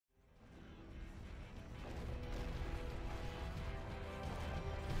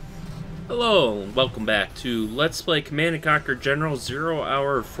Hello, and welcome back to Let's Play Command & Conquer General 0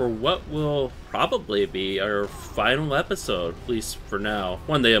 Hour for what will probably be our final episode, at least for now.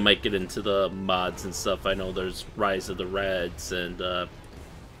 One day I might get into the mods and stuff. I know there's Rise of the Reds and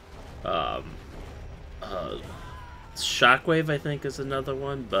Shockwave, I think, is another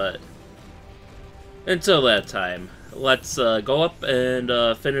one, but until that time, let's go up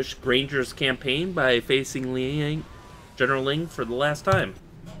and finish Granger's campaign by facing Liang, General Liang for the last time.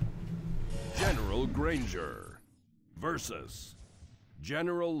 General Granger versus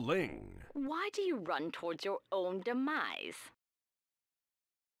General Liang. Why do you run towards your own demise?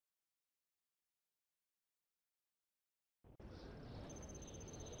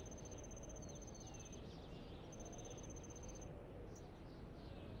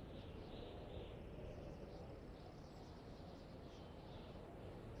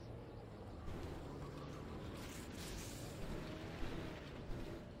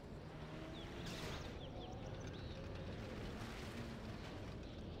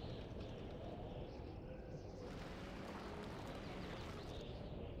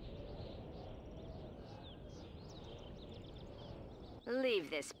 Leave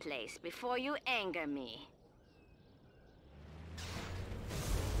this place before you anger me.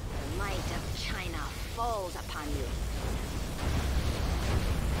 The might of China falls upon you.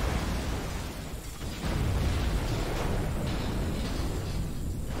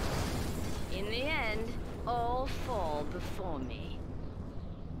 In the end, all fall before me.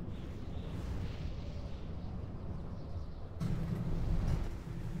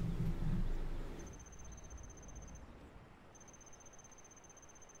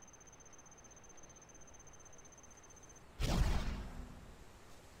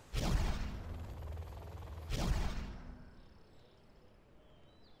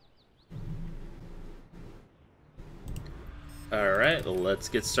 Alright, let's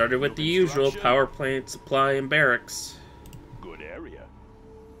get started with the usual power plant, supply, and barracks. Good area.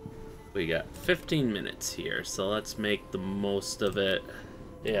 We got 15 minutes here, so let's make the most of it.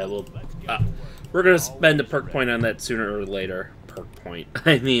 Yeah, we're gonna spend a perk point on that sooner or later. Perk point.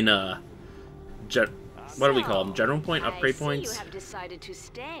 I mean, what do we call them? General point? Upgrade points? You have decided to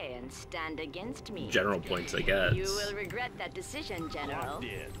stay and stand against me. General points, I guess. You will regret that decision, General.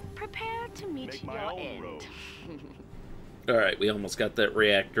 Prepare to meet your end. Alright, we almost got that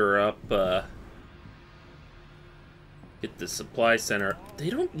reactor up. Get the supply center.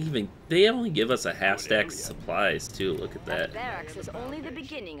 They only give us a half stack of supplies, too. Look at that. Barracks is only the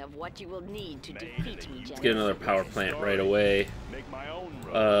beginning of what you will need to defeat me, General. Let's get another power plant right away.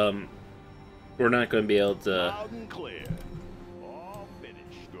 We're not going to be able to...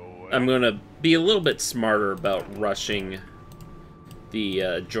 I'm going to be a little bit smarter about rushing the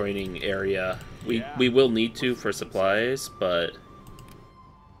adjoining area. We will need to for supplies, but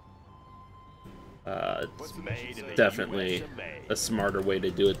it's definitely a smarter way to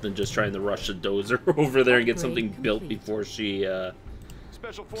do it than just trying to rush a dozer over there and get something built before she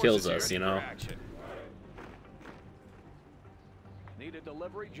kills us, you know? Need a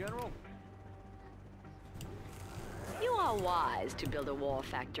delivery, General? You are wise to build a war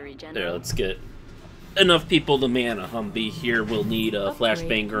factory, General. There, let's get enough people to man a Humvee here. We'll need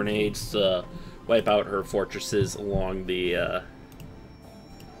flashbang grenades to wipe out her fortresses along the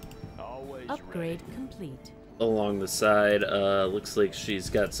upgrade complete. Along the side. Looks like she's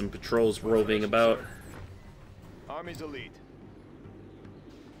got some patrols roving about. Army's elite.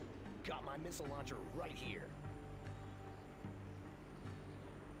 Got my missile launcher right here.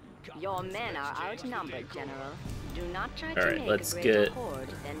 Your men are outnumbered, General. Do not try to Alright, make let's a greater get horde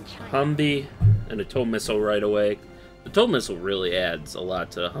than China. Humvee and a tow missile right away. The tow missile really adds a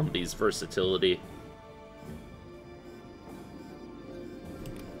lot to Humvee's versatility.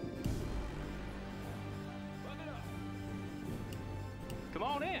 Come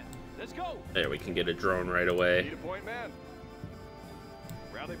on in. Let's go. There, we can get a drone right away. Need a point, man.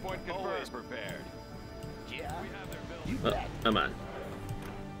 Rally point confirmed. Always prepared. Yeah. We have their building. Oh, come on.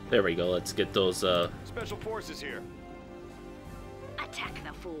 There we go. Let's get those. Special forces here. Attack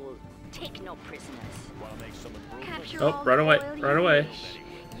the fool. Take no prisoners. Want to make some improvements? Capture Oh, all run the away! oil Run you away! wish.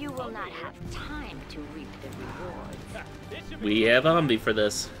 You will not have time to reap the rewards. We have a Humvee for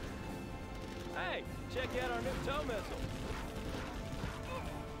this. Hey, check out our new tow missile.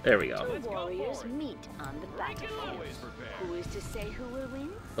 There we go. Two warriors meet on the battlefield. Who is to say who will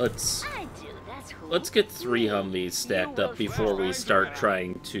win? Let's I do. That's who. let's get 3 Humvees stacked up before we start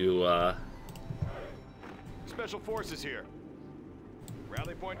trying to. Special forces here.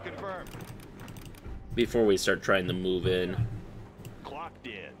 Rally point confirmed. Before we start trying to move in. Clocked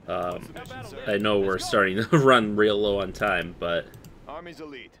in. I know we're starting to run real low on time, but Army's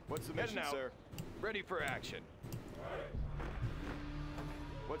elite. What's the mission, sir? Ready for action.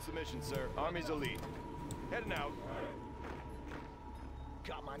 What's the mission, sir? Army's elite. Heading out.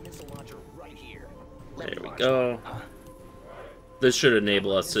 Got my missile launcher right here. There we go. This should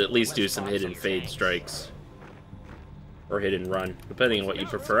enable us to at least do some hidden fade strikes. Or hit and run, depending on what you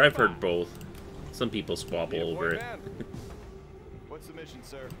prefer. I've heard both. Some people squabble over it. What's the mission,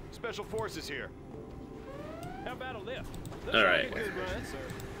 sir? Special forces here. How about a lift? Alright.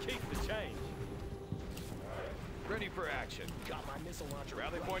 Keep the change. Ready for action. Got my missile launcher.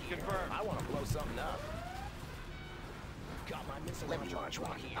 Rally right point here. confirmed. I want to blow something up. Got my missile launcher launch right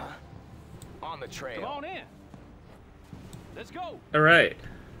one. here. On the trail. Come on in. Let's go. Alright.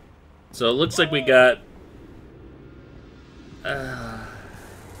 So it looks like we got...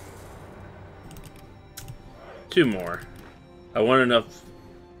 two more. I want enough...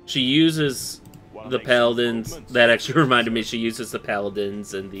 She uses the paladins. That actually reminded me, she uses the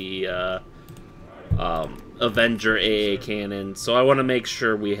paladins and the Avenger AA cannon. So I want to make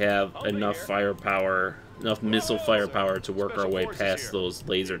sure we have enough firepower, enough missile firepower to work our way past those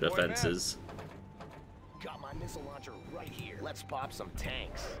laser defenses. Got my missile launcher right here. Let's pop some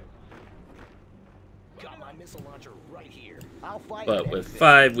tanks. Got my missile launcher right here. I'll fight. But with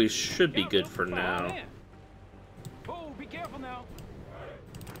 5, we should be good for now. Oh, be careful now.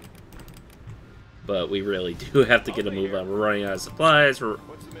 But we really do have to get a move on. We're running out of supplies.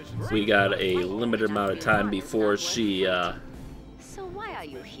 We got a limited amount of time before she So why are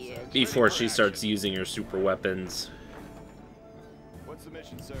you here? before she starts using her super weapons. What's the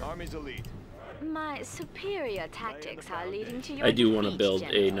mission, sir? Army's elite. My superior tactics are leading to your I do want to defeat, build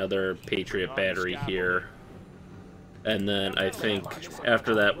General. another Patriot battery here. And then I think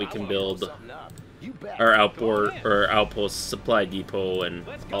after that we can build our outpost supply depot and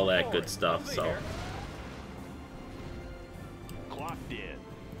all that good stuff. So Clocked in.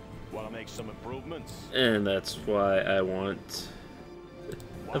 Want to make some improvements? and that's why I want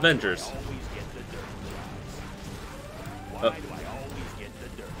Avengers. Always get the dirt jobs. Why do I always get the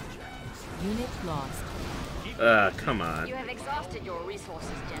dirt jobs? Unit lost. Come on. You have exhausted your resources,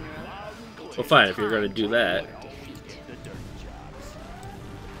 General. Well, fine, if you're going to do that. The dirt jobs.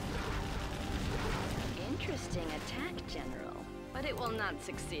 Interesting attack, General. But it will not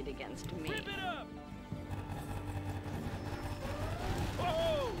succeed against me. Rip it up.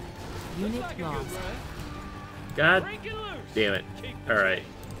 Whoa! Unit Like a good lost. run. God Break it loose. damn it. Alright.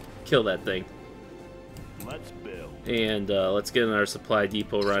 Kill that thing. Let's build. And let's get our supply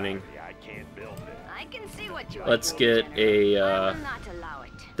depot running. I can't build it. I can see what you are Let's doing, get General. a, I will not allow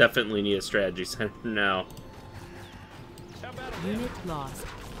it. Definitely need a strategy center now. How about a Unit lost.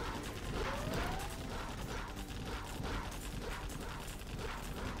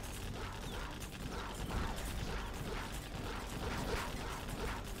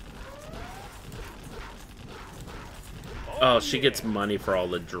 Oh, she gets money for all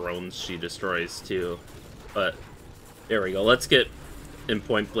the drones she destroys, too. But, there we go. Let's get in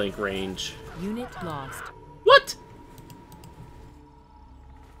point-blank range. Unit lost. What?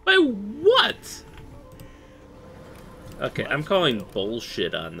 By what? Okay, I'm calling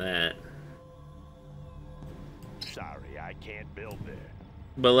bullshit on that. Sorry, I can't build there.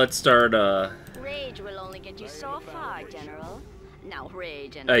 But let's start, Rage will only get you so far, General. Now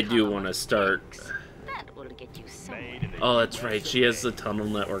rage and I do power want to start... tanks. That will get you somewhere. Made in the Oh, that's right. She has the tunnel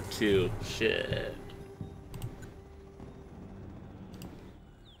network, too. Shit.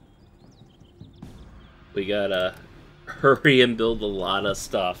 We gotta hurry and build a lot of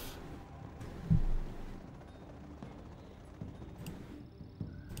stuff.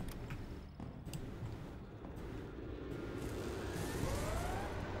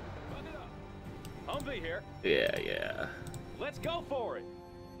 Humvee here. Yeah. Let's go for it.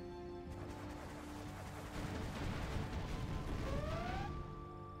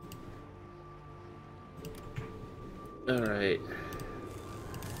 Alright.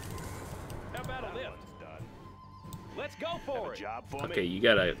 How about a lift? Done. Let's go for it. Job for Okay, me. you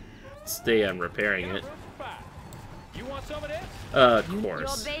gotta stay on repairing it. You want some of this? Of Your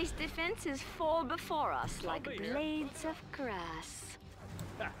course. base defenses fall before us like I'll be here. blades of grass.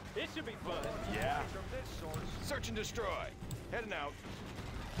 It should be fun. Yeah. From this source. Search and destroy. Heading out.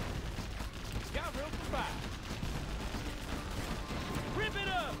 Got room for fire. Rip it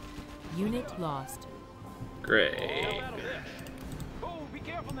up. Unit lost. Great. How about a lift? Oh, be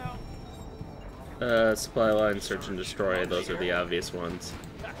careful now. Supply line, search and destroy. Those are the obvious ones.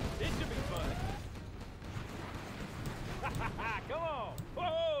 It should be fun. Come on.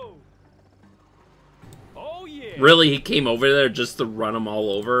 Whoa. Oh, yeah. Really? He came over there just to run them all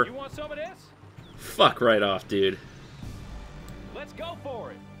over? You want some of this? Fuck right off, dude. Let's go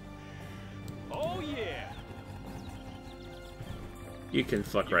for it. Oh yeah. You can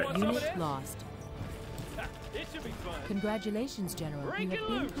fuck right You off. want Unit lost. It should be fun. Congratulations, General. You have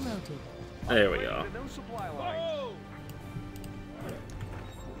been promoted. There we go. No supply line. Oh!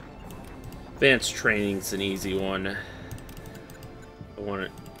 Advanced training's an easy one. I want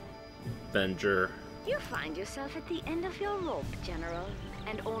it. Avenger. You find yourself at the end of your rope, General,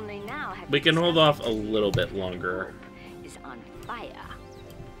 and only now have We you can hold off a discovered little bit the longer. rope is on fire.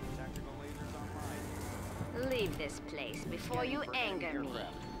 Leave this place before you anger me.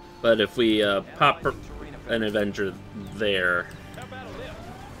 But if we pop an Avenger there... How about a lift?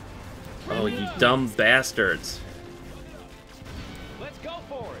 Oh, you dumb bastards. Let's go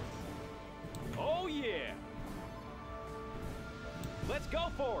for it. Oh yeah. Let's go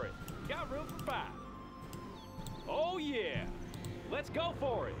for it. Got room for 5. Oh yeah. Let's go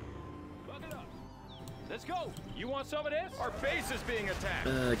for it. Buck it up. Let's go. You want some of this? Our base is being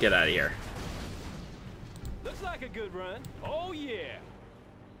attacked. Get out of here. Looks like a good run. Oh yeah.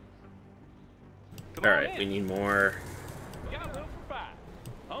 Come on Alright, in. we need more. Got room for 5.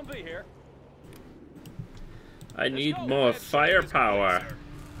 Humvee here. I need go. more Let's check this firepower. place, sir.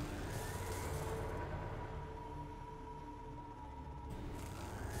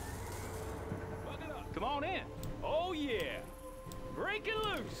 Buck it up. Come on in. Oh yeah. Break it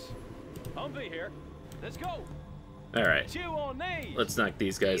loose. Humvee here. Let's go. Alright, Chew on these. let's knock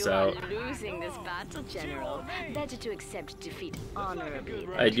these guys You out. are losing this battle, General. Better to accept defeat honorably.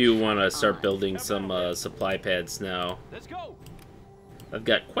 I do want to start building some supply pads now. Let's go. I've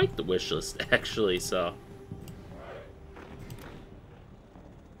got quite the wish list, actually, so...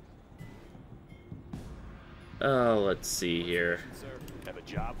 let's see here. Sir, have a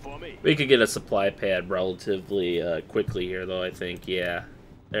job for me. We could get a supply pad relatively quickly here, though, I think. Yeah.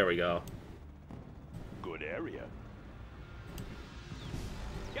 There we go. Good area.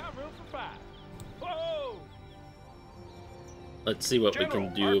 Got room for 5. Whoa! Let's see what we General,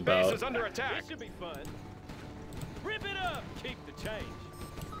 can do our about... base is under attack. This should be fun. Rip it up. Keep the change.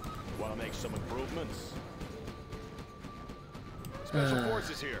 Want to make some improvements? Special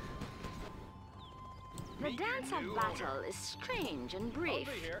forces here. The dance of battle is strange and brief,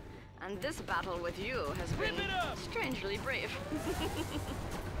 Humvee here. and this battle with you has been Rip it up. strangely brief.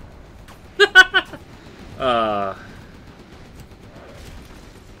 Uh,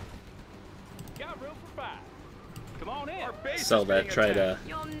 Got room for 5. Come on in. Our base sell is that, being try attacked. to...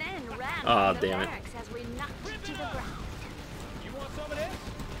 Your men ran Aw, from the damn it. barracks as we knocked to the ground. You want some of this?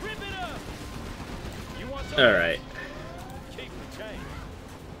 Rip it up. You want some Alright. of this? Keep the change.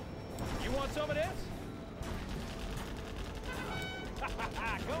 You want some of this?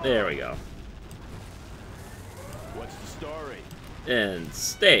 Come There on. we go. What's the story? And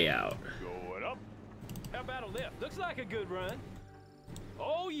stay out. Going up. How about a lift? Looks like a good run.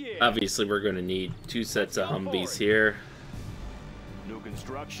 Oh yeah. Obviously, we're going to need 2 sets of Humvees here. New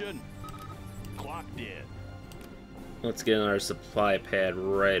construction. Clocked in. Let's get on our supply pad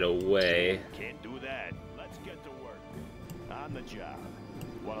right away. Can't do that. Let's get to work. On the job.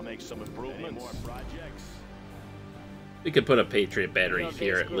 Want to make some improvements? Any more projects? We could put a Patriot battery Your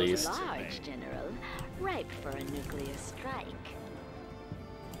here base at grows least. large, General, ripe for a nuclear strike.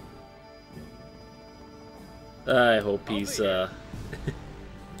 I hope he's hope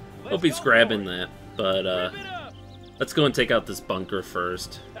he's grabbing that, but Rip it up. let's go and take out this bunker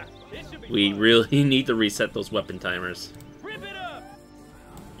first. This should be We fun. really need to reset those weapon timers. Rip it up.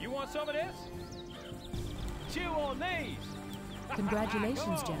 You want some of this? Chew on these.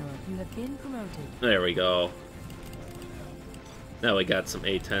 Congratulations, General. You have been promoted. There we go. Now we got some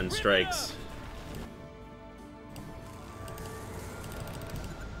A-10 strikes.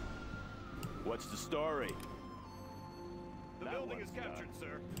 What's the story? The building is captured,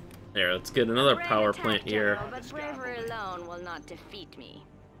 sir. There, let's get another Brave power attack, plant here. General, but bravery alone will not defeat me.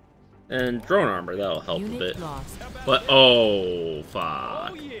 And drone armor, that'll help a Unit bit. lost. But, oh, Oh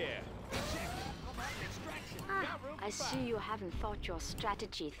fuck. yeah. Ah, I see you haven't thought your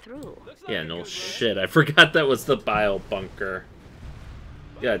strategy through. Looks like Yeah, a no good shit. I forgot that was the bio bunker.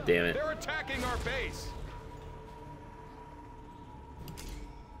 God damn it. They're attacking our base.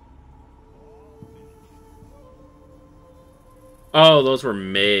 Oh, those were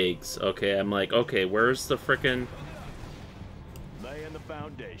MiGs. Okay, I'm like, okay, where's the frickin'... Laying the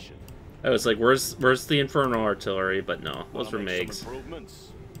foundation. I was like, where's the Inferno artillery? But no, those were Wanna make MiGs. some improvements?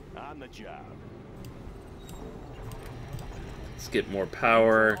 On the job. Let's get more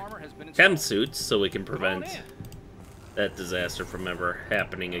power. Chem suits so we can prevent in. that disaster from ever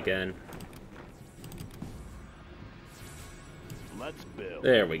happening again. Let's build.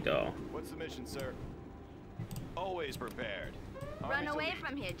 There we go. What's the mission, sir? Always prepared. Run away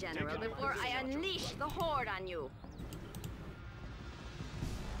from here, General, before I unleash the horde on you.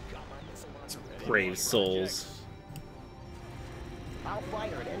 Got my missile launcher ready. Brave souls. I'll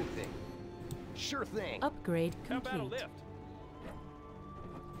fire at anything. Sure thing. Upgrade How about a complete. lift?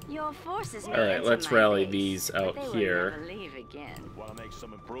 Your forces may Alright, enter let's my rally base, these but out they will here. never leave again. Want to make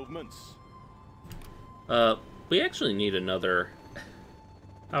some improvements? We actually need another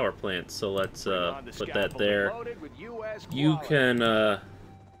power plant, so let's put that there. Loaded with US You quality. can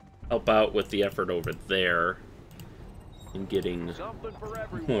help out with the effort over there in getting Something for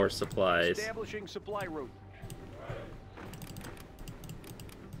everyone. more supplies. Establishing supply route.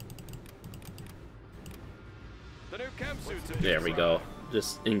 The new chem suits have There just we go.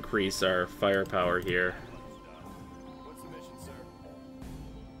 Just increase our firepower here. What's the mission,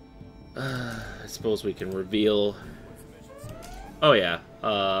 sir? I suppose we can reveal. Oh yeah.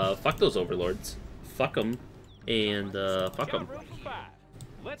 Fuck those overlords. Fuck them. And fuck them. Got room for 5.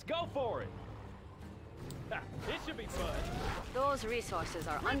 Let's go for it. Ha, this should be fun. Those resources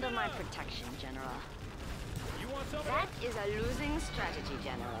are under my protection, General. You want some of That is a losing strategy,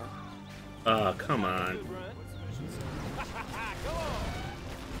 General. Oh, come on. Good run. Come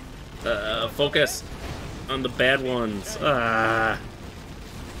on. Focus on the bad ones. Ah.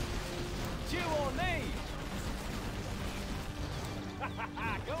 Chew on these. Come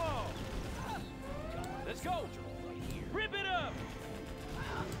on. Let's go. Rip it up.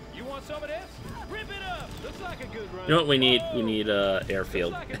 You want some of this? Rip it up. Looks like a good run. You know what we need? We Oh, need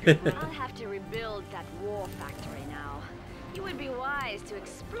airfield. looks like a good I'll run. have to rebuild that war factory now. You would be wise to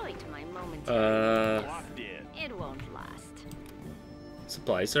exploit my momentary. Locked in. It won't last.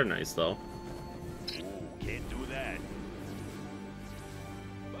 Supplies are nice though. Ooh, can't do that.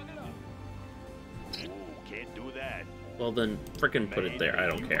 Buck it up. Ooh, can't do that. Well then, frickin' put it there. I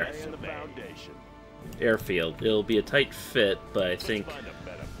don't care. Lay the foundation. Airfield. It'll be a tight fit, but I think. Find a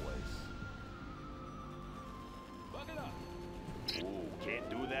better place. Buck it up. Ooh, can't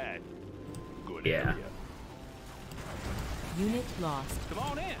do that. Good Yeah. area. Unit lost. Come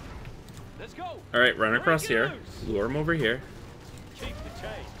on in. Let's go. All right, run across Break it here. loose. Lure him over here. Keep the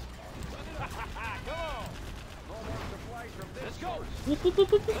change. Come on. Let's go. Whoop, whoop,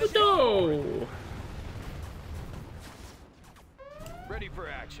 whoop, whoop, whoop, no! Ready for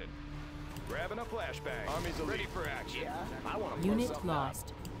action. Grabbing a flashbang. Army's ready for action. Yeah, I want to blow Unit something up.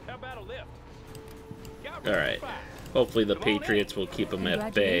 lost. How about a lift? Got All room right. for 5. Hopefully the Come on in. Patriots will keep him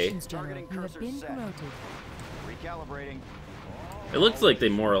at bay. Congratulations, General. You have been promoted. Recalibrating. It looks like they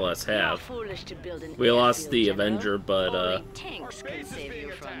more or less You're have. foolish to build an We lost airfield, the General. Avenger, but Only tanks Our can base is save being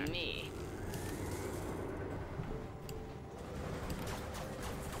you from attacked. me.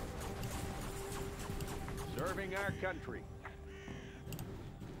 Serving our country.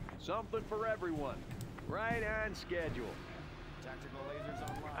 Something for everyone. Right on schedule. Tactical lasers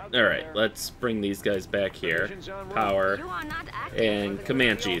online. all right, let's bring these guys back here. Power. You are not acting And for the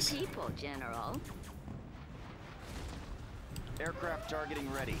good of Comanches. your people, General. Aircraft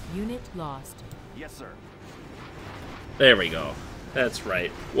targeting ready. Unit lost. Yes, sir. There we go. That's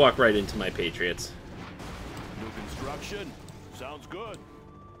right. Walk right into my Patriots. New construction. Sounds good.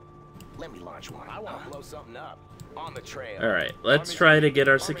 Let me launch one. I want to blow something up. On the trail. All right, let's try to get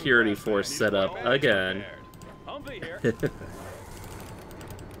our security force set up again. Humvee here.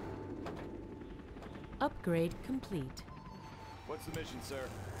 Upgrade complete. What's the mission, sir?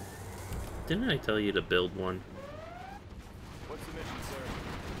 Didn't I tell you to build one? What's the mission,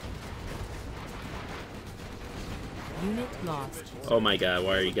 sir? Unit lost. Oh my god,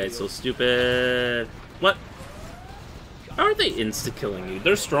 why are you guys so stupid? What? How are they insta-killing you?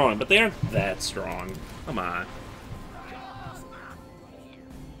 They're strong, but they aren't that strong. Come on.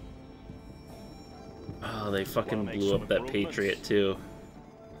 Oh, they fucking blew up that Patriot too.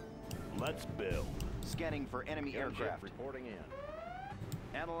 Let's build. Scanning for enemy aircraft. Reporting in.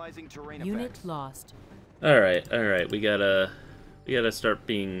 Analyzing terrain Unit effects. lost. Alright, we gotta start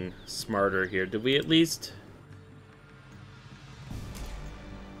being smarter here. Did we at least...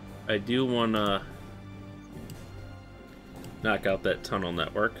 I do wanna knock out that tunnel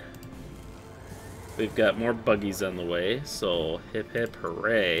network. We've got more buggies on the way, so hip hip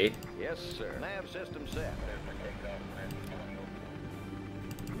hooray. Yes, sir. Nav system set.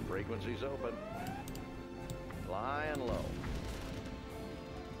 Frequencies open. Fly and low.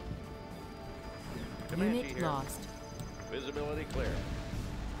 Comanche Unit here. lost. Visibility clear.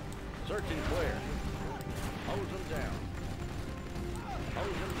 Searching clear. Hose them down.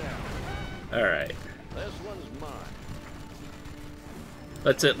 Hose them down. Alright. This one's mine.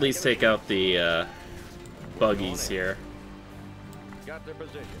 Let's at least take out the buggies here. Got their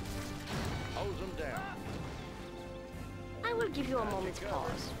position. Hose them down. I will give you a moment's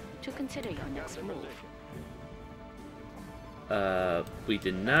pause to consider your next move. We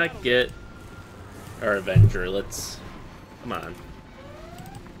did not get our Avenger. Let's... Come on.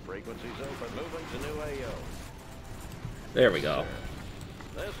 Frequencies open. Moving to new AO. There we go.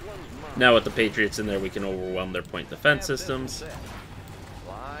 This one's mine. Now with the Patriots in there, we can overwhelm their point defense systems.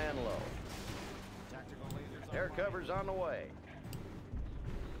 Flying low. Air cover's on the way.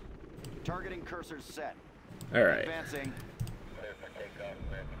 Targeting cursors set. Alright. Advancing.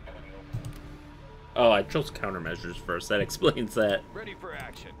 Oh, I chose countermeasures first. That explains that. Ready for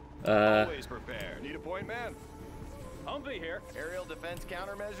action. Uh, Always prepared. Need a point, man? Humvee here. Aerial defense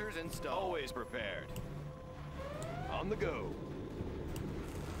countermeasures installed. Always prepared. On the go.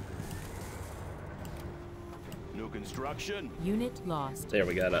 New construction. Unit lost. there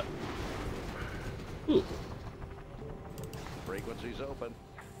we got it. Ooh. Frequencies open.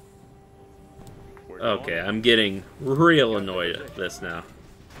 Okay, I'm getting real annoyed at this now.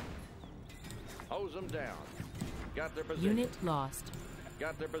 Hose them down. Got their position. Unit lost.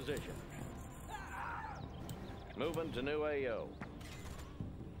 Got their position. Moving to new AO.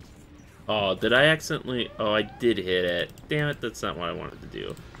 Oh, did I accidentally... Oh, I did hit it. Damn it, that's not what I wanted to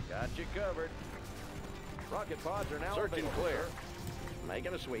do. Got you covered. Rocket pods are now searching clear.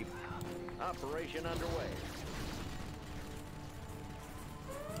 Making a sweep. Operation underway.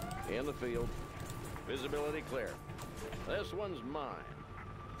 In the field. Visibility clear. This one's mine.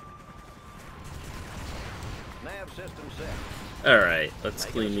 Nav system set. Alright, let's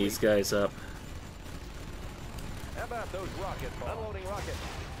clean these guys up. How about those rocket pods? Unloading rocket.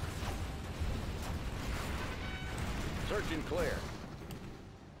 Searching clear.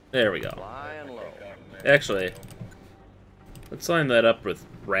 There we go. Flying low. Actually, let's line that up with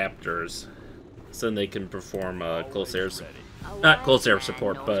Raptors, so then they can perform close air, not close air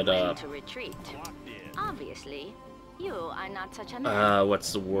support, but to retreat. Obviously, you are not such a man.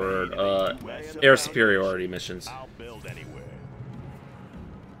 what's the word? Air superiority missions. I'll build anywhere.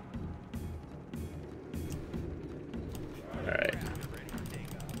 All right,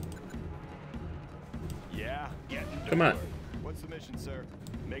 Yeah. Get to come on. work. What's the mission, sir?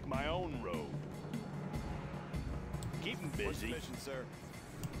 Make my own road. Keep them busy. What's the mission, sir?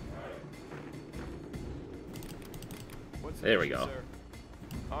 What's the There we mission, go. sir?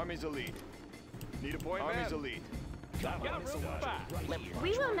 Army's elite. Need a point, Army's elite. Got room for five.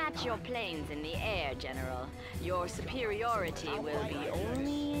 We will match your planes in the air, General. Your superiority will be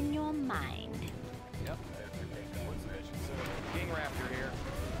only in your mind. Yep. What's the mission, sir? King Raptor here.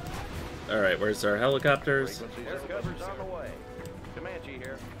 All right, where's our helicopters? Frequencies air cover's on the way. Comanche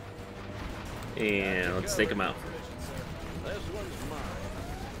here. And let's take them out. This one's mine.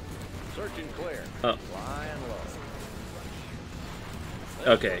 Searching clear. Oh, Flying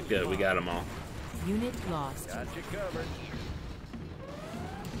low. okay, good. We got them all. Unit lost. Got you covered.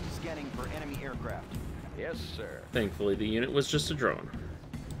 Scanning for enemy aircraft. Yes, sir. Thankfully, the unit was just a drone.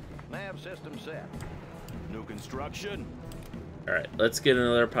 Nav system set. New construction. All right, let's get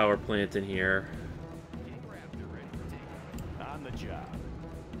another power plant in here. On the job.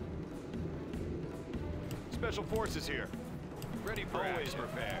 Special forces here. Ready for always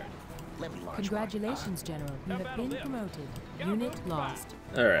prepared. Let me launch. Congratulations, General. You have been promoted. Unit lost.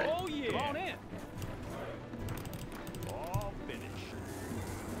 All right. Oh yeah. Come on in. All finished.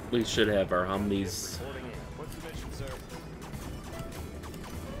 We should have our Humvees Reporting in. What's the mission, sir?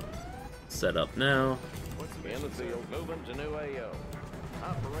 set up now. What's the In mission, the sir? field. Moving to new AO.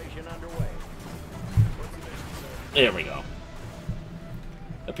 Operation underway. What's the mission, sir? There we go.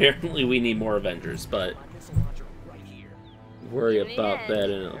 Apparently, we need more Avengers, but My missile launcher right here. worry In the about end, that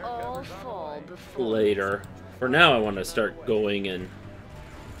in all fall before later. For now, I want to start going and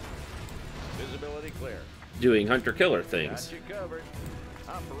Visibility clear. doing hunter-killer things. Got you covered.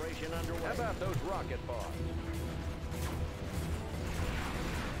 Operation underway. How about those rocket pods?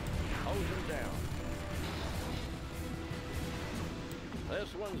 Hose them down.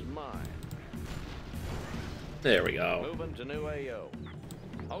 This one's mine. There we go. Moving to new AO.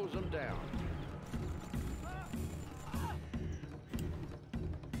 Hose them down.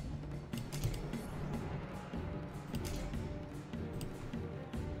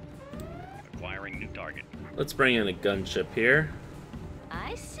 Acquiring new target. Let's bring in a gunship here.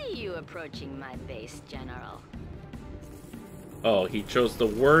 I see you approaching my base, General. Oh, he chose the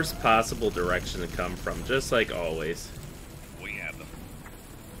worst possible direction to come from, just like always. We have them.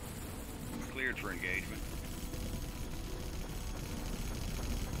 Cleared for engagement.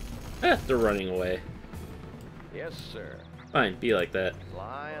 They're running away. Yes, sir. Fine, be like that.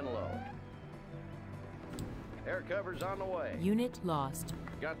 Flying low. Air cover's on the way. Unit lost.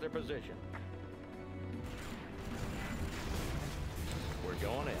 Got their position. We're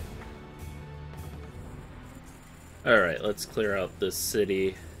going in. Alright, let's clear out this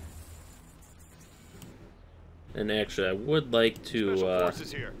city. And actually, I would like to, Special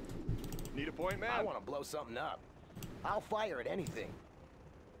forces here. Need a point, man? I want to blow something up. I'll fire at anything.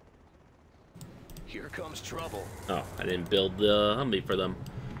 Here comes trouble. Oh, I didn't build the Humvee for them.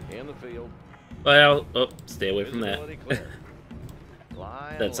 In the field. Well, oh, stay away from that. Visibility clear.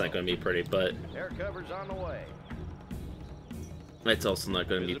 Flying That's low. not going to be pretty, but Air cover's on the way. that's also not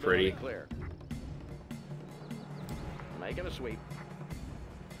going to be Visibility pretty. clear. Making a sweep.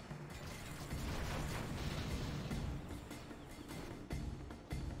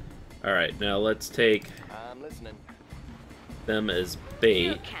 Alright, now let's take I'm listening. them as You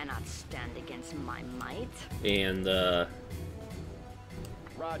bait cannot stand against my might. and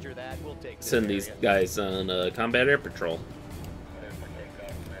Roger that. We'll take this send these area. guys on combat air patrol.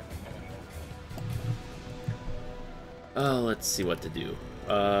 Let's see what to do.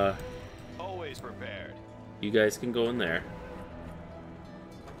 Always prepared. You guys can go in there.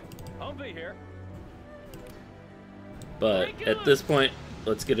 Humvee here. But at this point,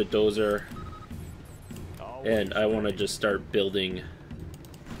 let's get a dozer. And I want to just start building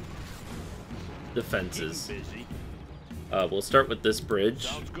defenses. Busy. We'll start with this bridge,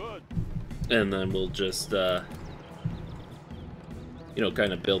 Sounds good. and then we'll just, you know,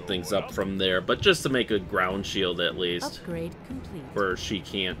 kind of build things up from there. But just to make a ground shield at least, Upgrade complete. where she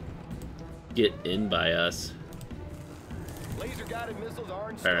can't get in by us. Laser guided missiles are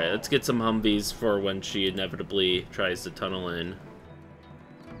installed. Alright, let's get some Humvees for when she inevitably tries to tunnel in.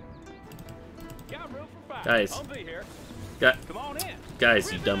 Got room for 5. Guys. Humvee here. Come on in.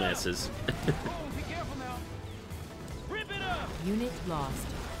 Guys, you Rip it up. dumbasses. Oh, be careful now. Rip it up. Unit lost.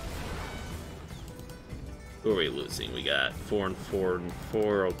 Who are we losing? We got 4 and 4 and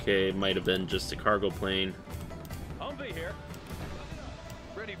 4. Okay, might have been just a cargo plane. Humvee here.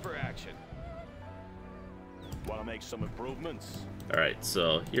 Ready for action. Want to make some improvements? Alright,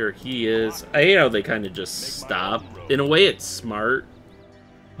 so here he is. I hate how they kind of just stop. In a way, it's smart.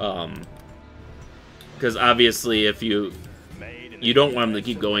 Because obviously, if you don't want them to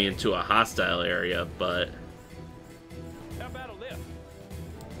keep going into a hostile area, but... How about a lift?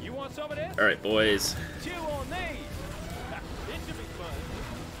 You want some of this? Alright, boys. Chew on these. It should be fun.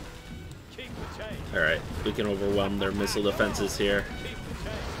 Keep the change. Alright, we can overwhelm their missile defenses here. Keep the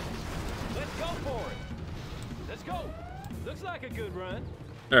change. Let's go for it. Let's go. Looks like a good run.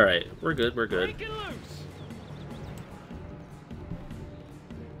 Alright, we're good, we're good. Break it loose.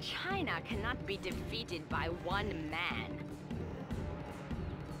 China cannot be defeated by one man.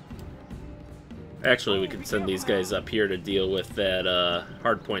 Actually, we can send these guys up here to deal with that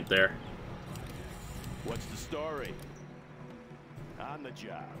hard point there. What's the story? On the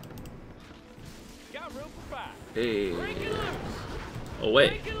job. Got room for 5. Hey. Break it loose. Oh,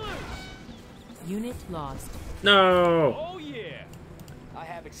 wait. Break it loose. Unit lost. No! Oh yeah. I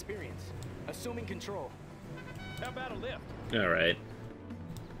have experience. Assuming control. How about a lift? Alright.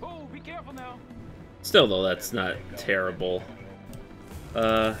 Oh, be careful now. Still, though, that's not terrible.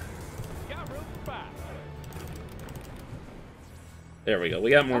 Got room for 5. There we go. We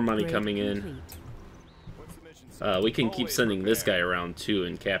got more money Upgrade coming in. complete. What's the mission? We can keep sending this guy around, too,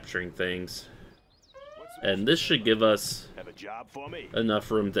 and capturing things. And this should give us Have a job for me? enough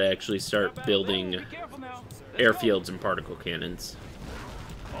room to actually How start about a building lift? Be careful now. airfields and particle cannons.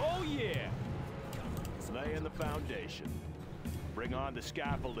 Oh yeah. Lay in the foundation. Bring on the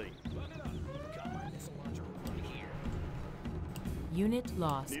scaffolding. Got my missile launcher right here. Unit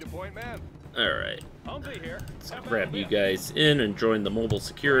lost. Need a point, man? Alright, Humvee here. let's How about grab a you lift? guys in and join the mobile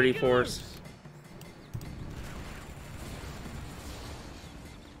security Break it force. loose.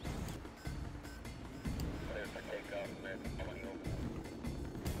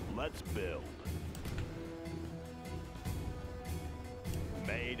 Let's build.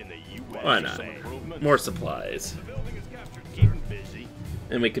 Made in the U.S. Why not? Improvements. More supplies. The building is captured. Keep busy.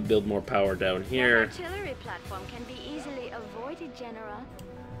 And we can build more power down That here. artillery platform can be easily avoided, General.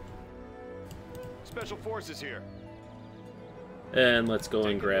 Special forces here. And let's go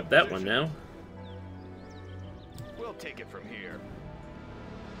and grab that one now. We'll take it from here.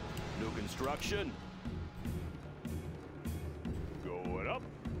 New construction. Going up.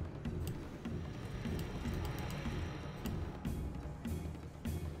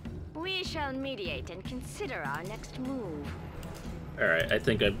 We shall mediate and consider our next move. Alright, I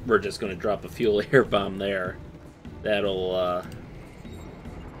think we're just going to drop a fuel air bomb there. That'll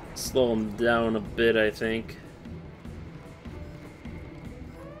slow them down a bit, I think.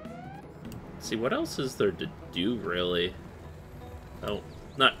 See, what else is there to do, really? Oh,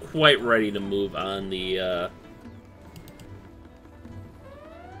 not quite ready to move on the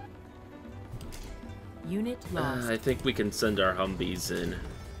Unit lost. I think we can send our Humvees in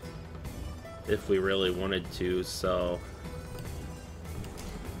if we really wanted to, so...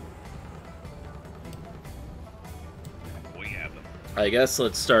 We have them. I guess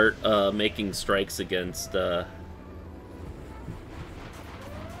let's start making strikes against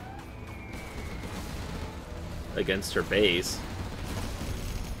against her base.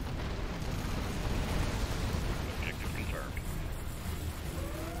 Objective confirmed.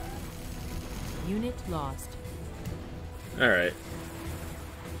 Unit lost. Alright.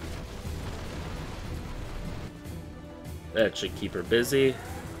 That should keep her busy.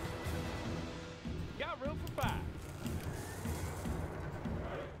 Got room for 5.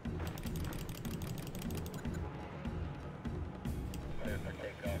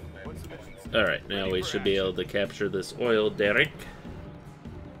 Alright, now we should be able to capture this oil derrick.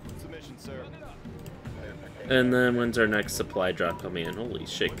 What's the mission, sir? And then when's our next supply drop coming in? Holy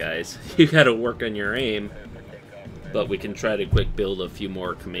shit, guys. You gotta work on your aim. But we can try to quick build a few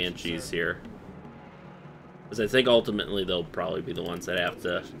more Comanches here. Because I think ultimately they'll probably be the ones that have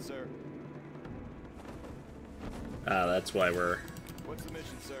to... Ah, that's why we're... What's the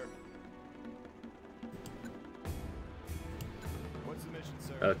mission, sir? What's the mission,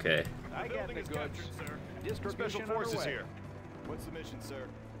 sir? Okay. I got the goods, sir. Special forces here. What's the mission, sir?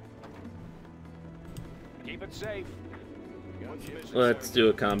 Keep it safe. What's the mission, Let's sir? do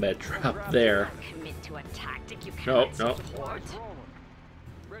a combat drop there. Commit to a tactic you Nope, cannot nope. support.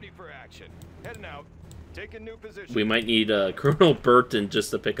 Ready for action. Heading out. Taking new position. We might need Colonel Burton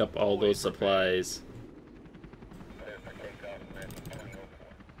just to pick up all those supplies.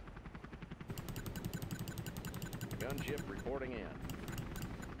 Gunship reporting in.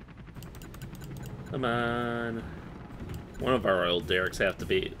 Come on. One of our oil derricks have to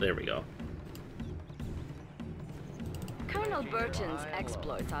be... There we go. Colonel Burton's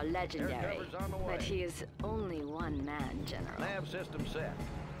exploits are legendary, but he is only one man, General. Nav system set.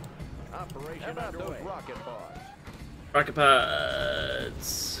 Operation underway. Those rocket pods? Rocket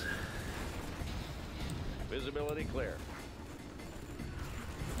pods. Visibility clear.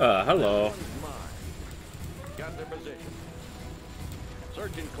 Hello. One's mine. Got their position.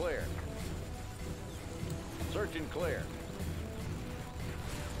 Search and clear. Search and clear.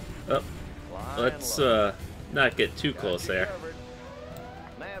 Oh, let's not get too close there.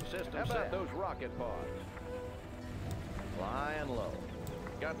 Nav system set. How about those rocket pods? Flying low.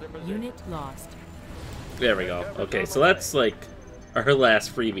 Got their position. Unit lost. There we go. Okay, so that's like our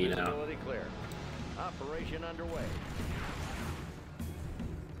last freebie now. Visibility clear. Operation underway.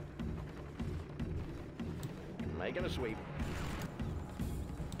 Making a sweep.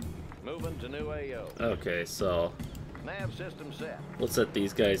 Moving to new AO. Okay, so Nav system set. let's set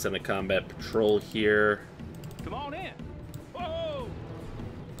these guys on a combat patrol here. Come on in. Whoa!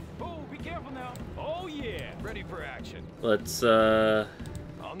 Oh, be careful now. Oh, yeah. Ready for action. Let's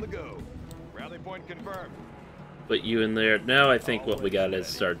On the go. Rally point confirmed. put you in there. Now I think what we gotta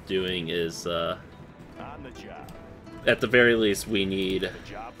start doing is On the job. at the very least we need The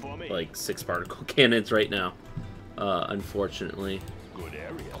job for me. like 6 particle cannons right now. Unfortunately. Good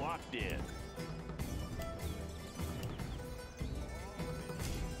area. Clocked in.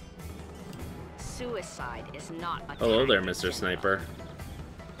 Suicide is not a Hello there, tactic, Mr. General. Sniper.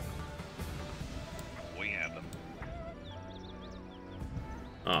 We have them.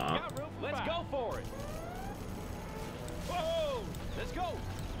 Aw. Got room for Let's go for it. Whoa! Let's go.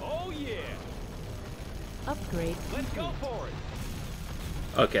 Oh, yeah. Upgrade Let's go complete. for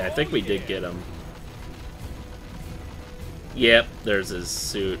it. Okay, I think we did get him. Yep, there's his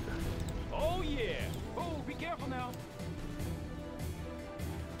suit. Oh, yeah. Oh, be careful now.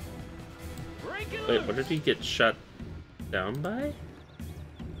 Break it Wait, loose. what did he get shot down by?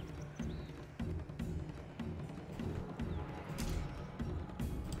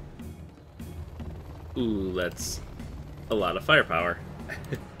 Ooh, that's a lot of firepower.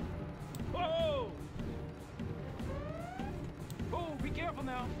 Whoa! Oh, be careful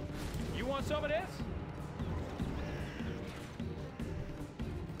now. You want some of this?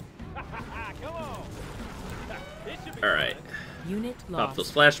 Come on. This should be Alright, fun. Unit pop lost.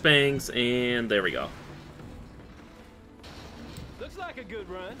 those flashbangs, and there we go. Looks like a good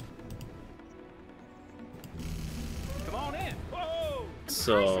run. Come on in. Whoa!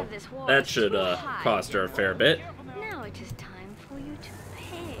 So, that should cost her a fair bit. Careful now. Now it is time for you to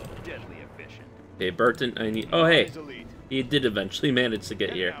pay. Deadly efficient. Okay, Burton, I need... Oh, hey, Eyes elite. he did eventually manage to get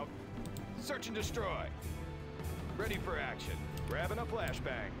Heading here. out. Search and destroy. Ready for action. Grabbing a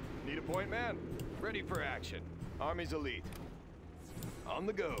flashbang. Need a point man? Ready for action. Army's elite. On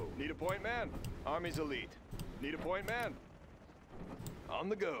the go. Need a point man? Army's elite. Need a point man? On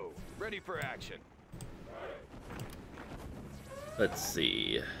the go. Ready for action. Let's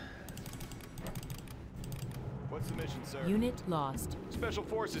see. What's the mission, sir? Unit lost. Special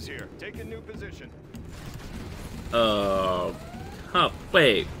forces here. Take a new position. Oh,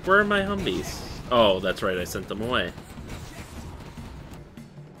 wait, where are my Humvees? Oh, that's right, I sent them away.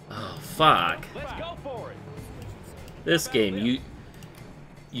 Oh, fuck. Let's go for it. This game,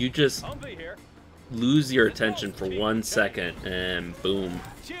 you just Humvee here. lose your attention for 1 second, and boom.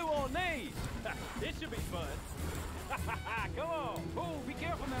 Chew on these. This should be fun. Come on. Oh, be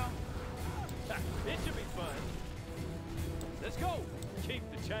careful now. This should be fun. Let's go. Keep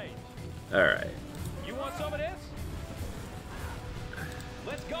the change. Alright. You want some of this?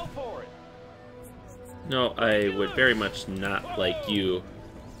 Let's go for it. No, I would very much not like you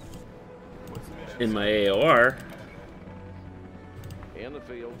in my AOR. In the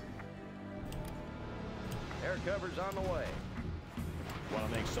field. Air cover's on the way.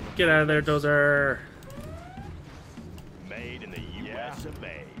 Want to make some Get out of there, Dozer. made in the U.S. of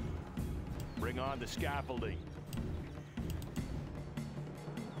A. Bring on the scaffolding.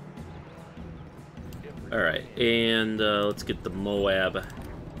 Alright, and let's get the Moab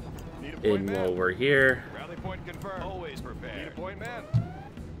Need a point, in man. while we're here. Rally point confirmed. Always prepared. Need a point, man.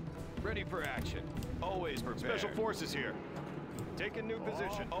 Ready for action. Always prepared. Special forces here. Take a new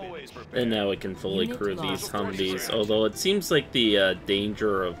position. Always prepared. And now we can fully Unit crew lost. these Humvees, although it seems like the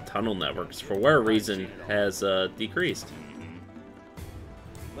danger of tunnel networks, for whatever reason, has decreased.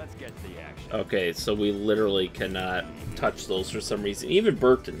 Let's get the action. Okay, so we literally cannot touch those for some reason. Even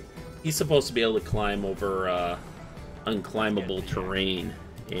Burton, he's supposed to be able to climb over unclimbable terrain,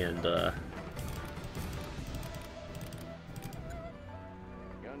 and Gunship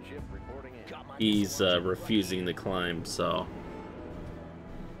reporting in. he's refusing to climb, so...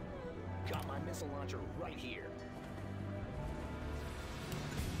 Got my missile launcher right here.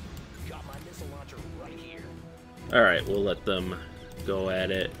 Got my missile launcher right here. Alright, we'll let them go at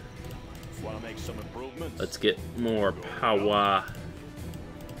it. Want to make some improvements? Let's get more power.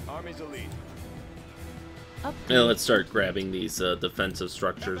 Army's elite. Upgrade. And let's start grabbing these defensive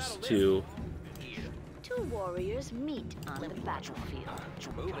structures too. Two warriors meet on the battlefield.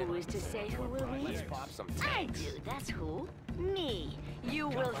 Who is to say who will Let's meet? pop some I tanks. do, that's who. Me. You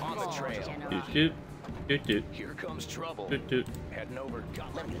will On the fall, trail. General. Doot doot. Doot doot. Here comes trouble. Doot doot. Heading over.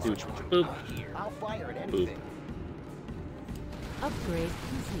 Got my Doot. missile launcher Boop. right here. I'll fire at Boop. anything. Upgrade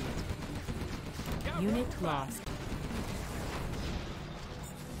complete. Unit lost.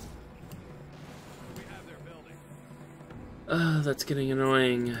 That's getting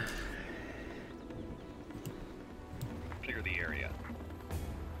annoying. Clear the area.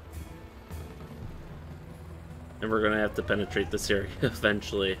 And we're gonna have to penetrate this area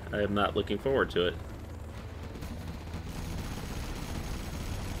eventually. I am not looking forward to it.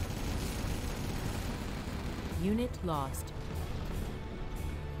 Unit lost.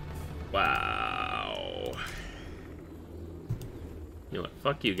 Wow. You know what?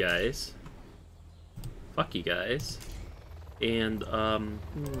 Fuck you guys. Fuck you guys. And,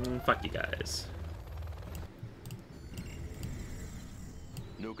 fuck you guys.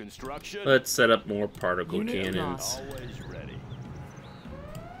 New construction. Let's set up more particle Unit cannons. lost. Always ready.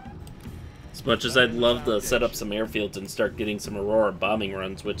 As much as I'd love to set up some airfields and start getting some Aurora bombing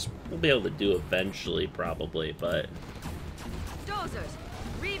runs, which we'll be able to do eventually, probably, but... Dozers,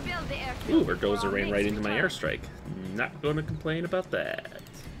 rebuild the airfield. Ooh, her dozer before ran our right mates into my return. airstrike. Not gonna complain about that.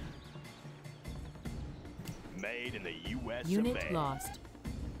 Made in the U.S. Unit of A. lost.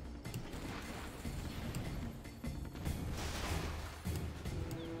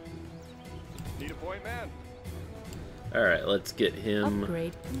 Need a point, man. Alright, let's get him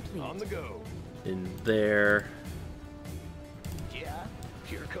Upgrade On the complete. go. in there. Yeah.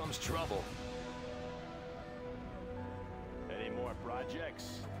 Here comes trouble. Any more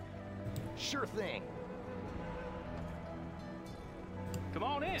projects? Sure thing. Come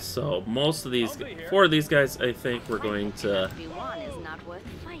on in. So, most of these, 4 of these guys, I think we're going to FB1 is not worth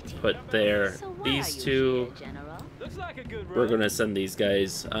fighting. put there. So why These are you two, here, General? Looks like a good run. we're gonna send these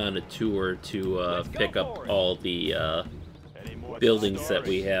guys on a tour to pick up all the Any more buildings that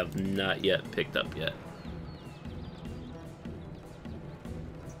we stories? have not yet picked up yet.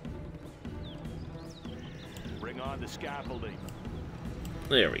 Bring on the scaffolding.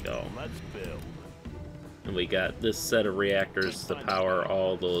 There we go. Let's build. And we got this set of reactors to power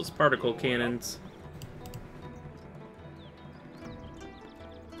all those particle cannons.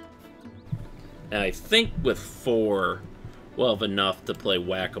 And I think with 4, we'll have enough to play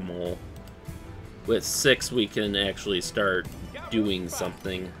whack-a-mole. With 6, we can actually start doing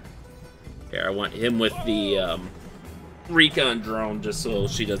something. Here, I want him with the recon drone, just so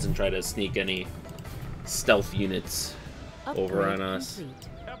she doesn't try to sneak any stealth units over Upgrade on us. complete.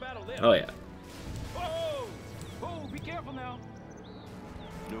 How about a lift? Oh yeah. Whoa! Whoa, be careful now.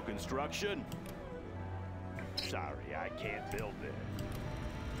 New construction. Sorry, I can't build there.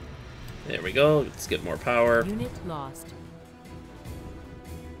 There we go. Let's get more power. Unit lost.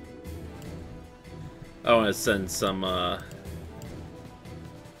 I want to send some,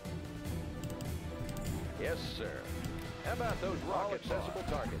 Yes, sir. How about those rocket accessible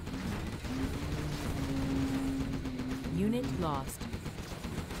targets? Unit lost.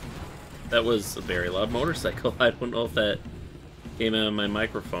 that was a very loud motorcycle. I don't know if that came out of my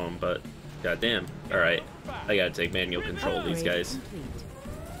microphone, but goddamn. Alright. I gotta take manual control of these Upgrade guys. complete.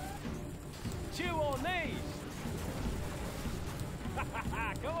 Chew on these. Come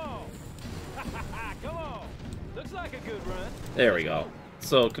on. Come on. Looks like a good run. There we go.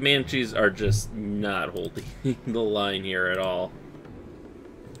 So, Comanches are just not holding the line here at all.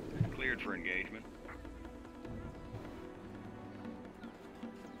 Cleared for engagement.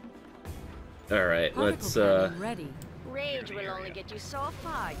 Alright, Particle let's, cannon ready. Rage will only get you so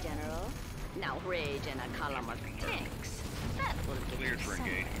far, General. Now rage and a column of tanks. That will get Cleared you for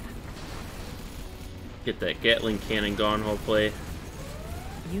somewhere. engagement. get that Gatling cannon going, hopefully.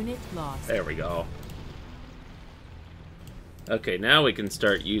 Unit lost. There we go. Okay, now we can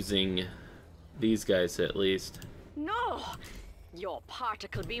start using these guys at least. No! Your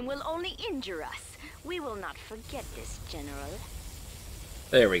particle beam will only injure us. We will not forget this, General.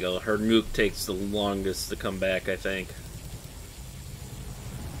 There we go. Her nuke takes the longest to come back, I think.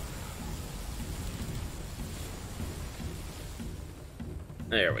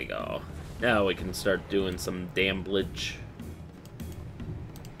 There we go. Now we can start doing some damblage.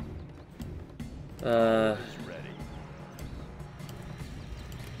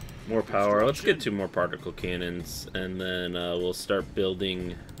 More power. Let's get 2 more particle cannons, and then we'll start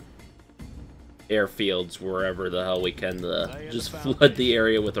building airfields wherever the hell we can to just flood the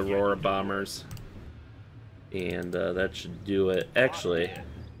area with Aurora bombers. And that should do it. Actually,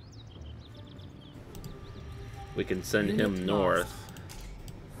 we can send him north.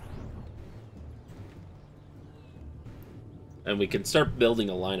 And we can start building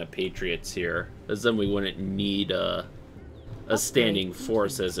a line of Patriots here, as then we wouldn't need a standing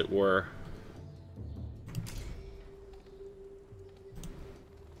force, as it were.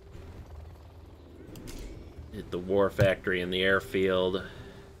 Hit the war factory and the airfield.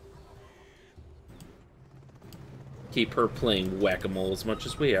 Keep her playing whack-a-mole as much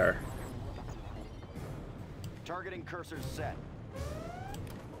as we are. Targeting cursors set.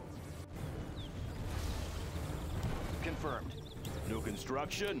 Confirmed. New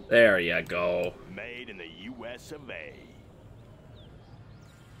construction. There you go. Made in the U.S. of A.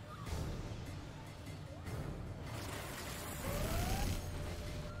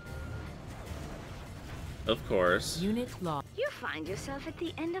 Of course. Unit lost. You find yourself at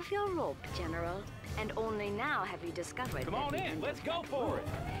the end of your rope, General. And only now have you discovered Come that on the in, end let's of go that for rope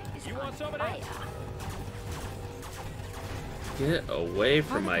is You on want some of fire. that? Get away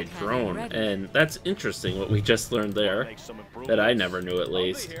from my Particle cannon drone. ready. And that's interesting what we just learned there, Make some that I improvements. never knew at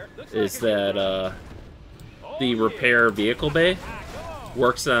least, here. Looks is like a good that the repair vehicle bay Come on.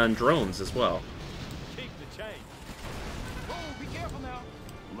 works on drones as well. Keep the change. Whoa, be careful now.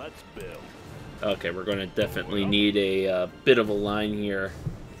 Let's build. Okay, we're going to definitely need a bit of a line here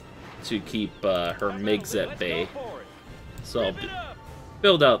to keep her MiGs at bay. Let's go for it. So I'll Rip it up.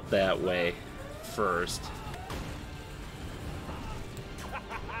 build out that way first. Come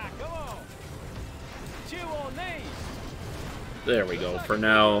on. Chew on these. There we go. For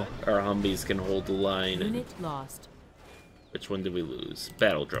now, our Humvees can hold the line. Unit lost. Which one did we lose?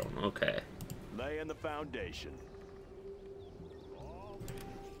 Battle drone. Okay. Laying the foundation.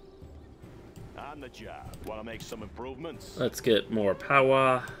 On the job. Want to make some improvements? Let's get more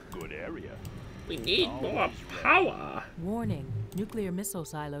power. Good area. We need more power. Warning. Nuclear missile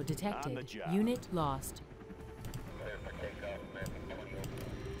silo On the detected. job. Unit lost.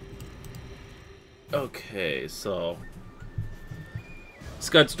 Okay, so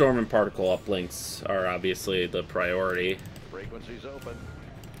Scud Storm and Particle Uplinks are obviously the priority. Frequencies open.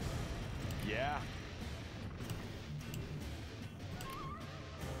 Yeah.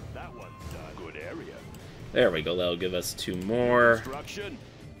 That one's done. Good area. There we go. That'll give us 2 more. Construction.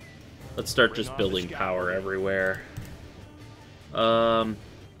 Let's start just building power everywhere. Particle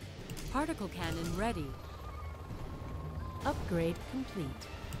cannon ready. Upgrade complete.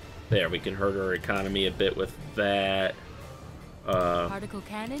 There, we can hurt our economy a bit with that. Particle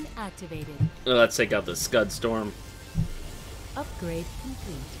cannon activated. Let's take out the Scud Storm Upgrade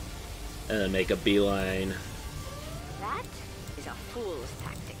complete. and then make a beeline. That is a fool's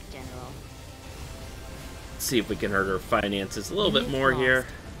tactic, General. Let's see if we can hurt our finances a little bit more here.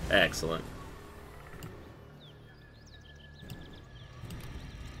 Excellent.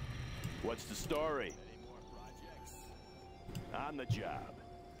 What's the story? On the job.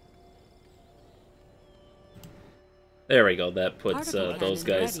 There we go. That puts those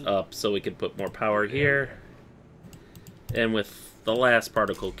guys up so we can put more power here. And with the last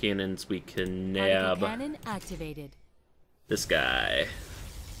particle cannons, we can nab Cannon activated. this guy.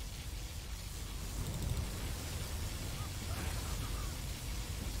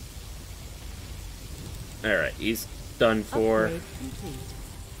 Alright, he's done for. Upgrade complete.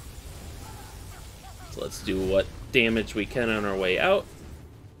 So let's do what damage we can on our way out.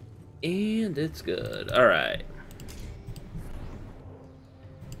 And it's good. Alright.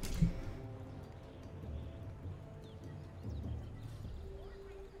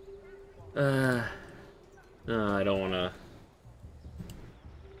 No, I don't wanna.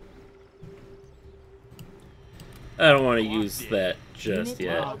 I don't want to use that just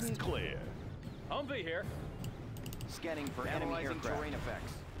yet. Loud and clear. Humvee here. Scanning for enemy aircraft. Terrain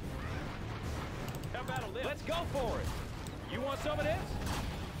effects. How about a lift? Let's go for it. You want some of this?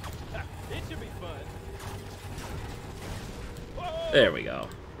 Ha, it should be fun. Whoa! There we go.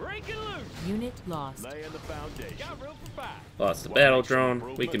 Break it loose. Unit lost. Laying the foundation. Got room for 5. Lost the battle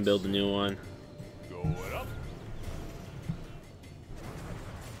drone. We can build a new one. Going up.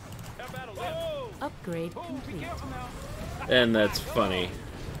 How about a lift? Whoa! Upgrade Oh, be complete. careful now. And that's funny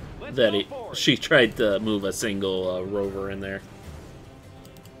Let's that go for it. she tried to move a single rover in there.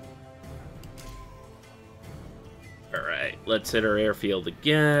 Alright, let's hit our airfield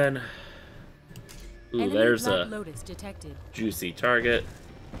again. Ooh, Enemy there's Black a Lotus detected. juicy target.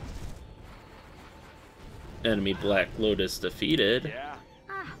 Enemy Black Lotus defeated. Yeah.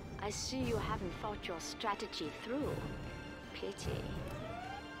 Ah, I see you haven't thought your strategy through. Pity.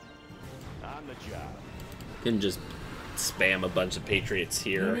 On the job. Can just spam a bunch of Patriots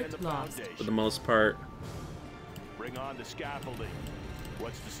here Unit lost. for the most part. Bring on the scaffolding.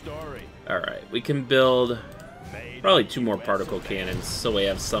 What's the story? Alright, we can build Made probably in 2 more US particle of A. cannons, so we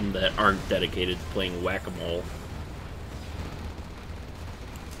have some that aren't dedicated to playing whack-a-mole.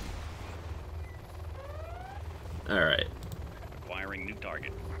 Alright, Acquiring new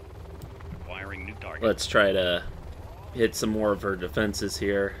target. Acquiring new target. let's try to hit some more of her defenses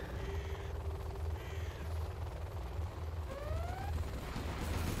here.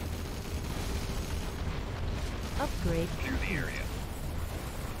 Upgrade Clear the complete. area.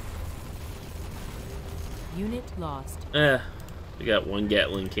 Unit lost. We got 1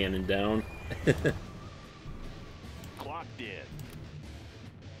 Gatling cannon down. Clocked in.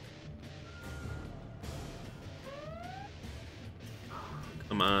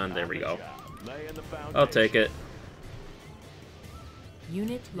 Come on, there On we the go. job. Laying the foundation. I'll take it.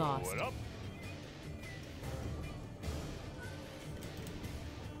 Unit lost. Going up.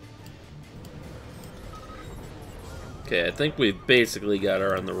 Okay, I think we've basically got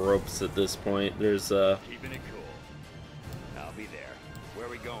her on the ropes at this point. There's Keeping it cool. I'll be there. Where are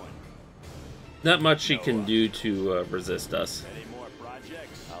we going? not much she can do to resist us. Any more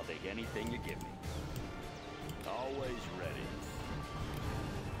projects? I'll take anything you give me. Always ready.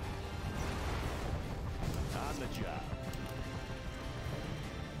 On the job.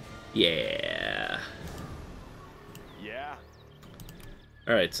 Yeah. Yeah.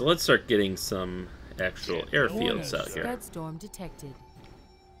 Alright, so let's start getting some actual airfields out here. Scud storm detected.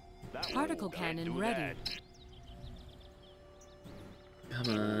 That Particle one. Can't cannon do ready. that.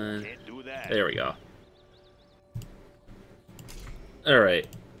 Come on. Can't do that. There we go. Alright.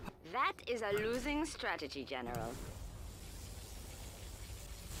 That is a losing strategy, General.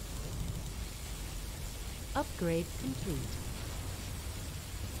 Upgrade complete.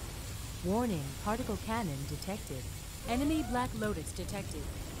 Warning, particle cannon detected. Enemy Black Lotus detected.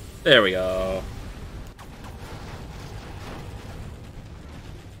 There we go.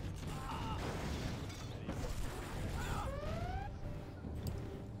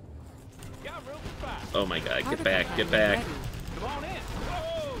 Got room for 5. Oh my god, get Particle back, get cannon back. ready. Come on in.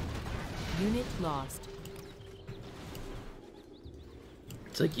 Whoa! Unit lost.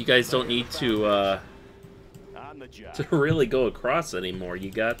 It's like you guys don't need to On the job. to really go across anymore. You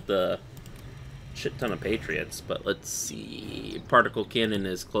got the shit ton of Patriots, but let's see. Particle cannon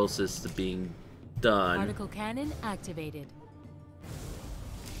is closest to being done. Particle cannon activated.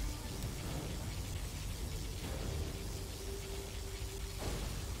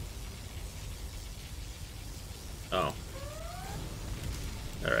 Oh.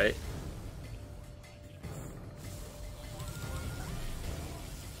 Alright.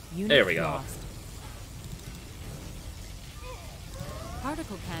 Unit There we go. lost.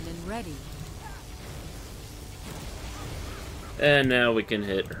 Particle cannon ready. And now we can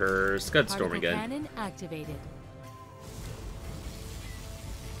hit her Scud Storm Particle again. cannon activated.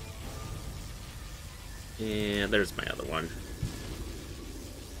 And there's my other one.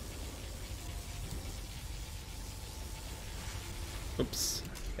 Oops.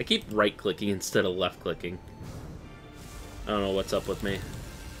 I keep right-clicking instead of left-clicking. I don't know what's up with me.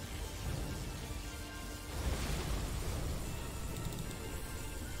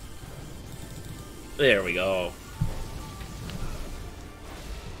 There we go.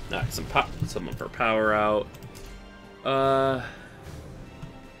 Knock some of her power out.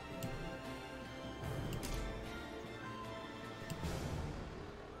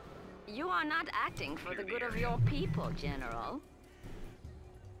 You are not acting for the good of your people, General.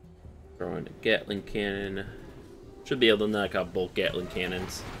 Throwing a Gatling cannon. Should be able to knock out both Gatling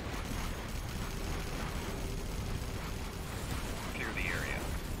cannons. Clear the area.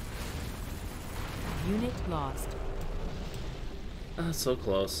 Unit lost. So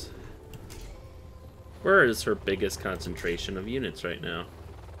close. Where is her biggest concentration of units right now?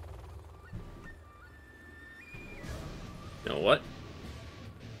 You know what?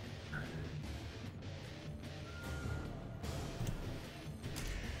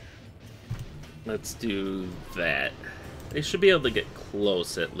 Let's do that. They should be able to get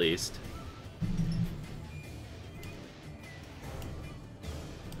close at least.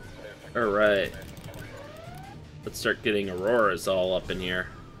 Alright. Let's start getting Auroras all up in here.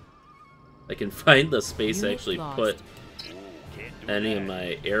 I can find the space to Unit actually lost. put Can't do any that. of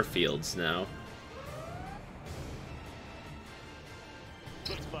my airfields now.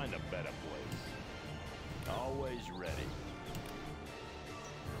 Let's find a better place. Always ready.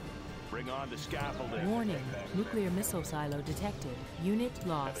 Bring on the scaffolding. Warning. Nuclear missile silo detected. Unit Have a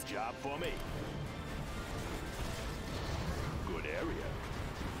lost. job for me. Good area.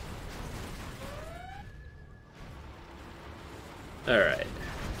 Alright.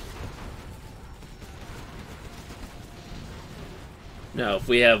 Now, if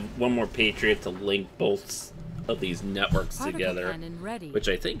we have one more Patriot to link both of these networks Particle together, cannon ready. which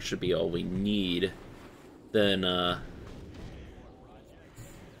I think should be all we need, then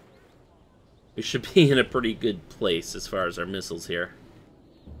we should be in a pretty good place as far as our missiles here.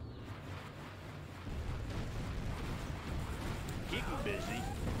 Keep 'em busy.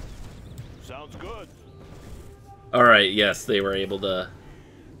 Sounds good. Alright, yes, they were able to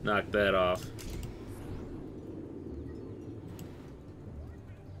knock that off.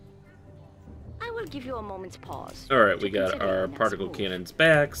 I will give you a moment's pause. Alright, to we got consider our your next particle move. cannons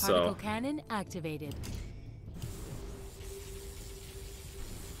back, Particle so cannon activated.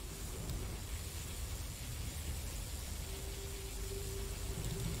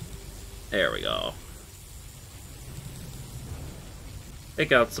 there we go.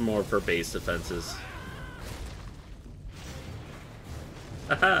 Take out some more of her base defenses.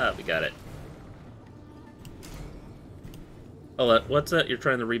 Haha, we got it. Oh, what's that? You're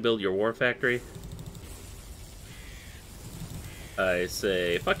trying to rebuild your war factory? I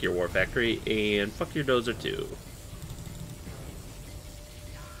say, fuck your war factory, and fuck your dozer too.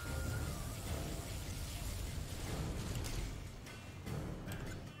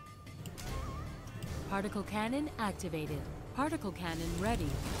 Particle cannon activated. Particle cannon ready.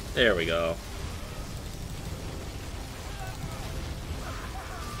 There we go.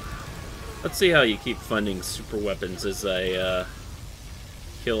 Let's see how you keep funding super weapons as I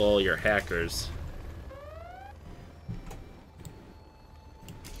kill all your hackers.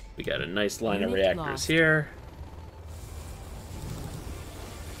 We got a nice line of Unit reactors lost. here.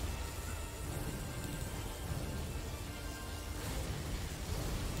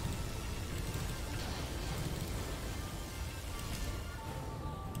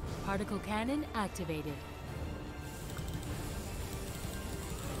 Particle cannon activated.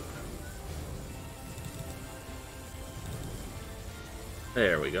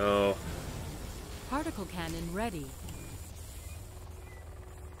 There we go. Particle cannon ready.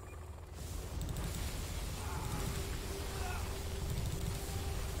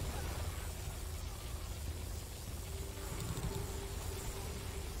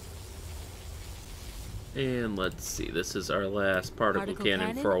 And let's see, this is our last particle Particle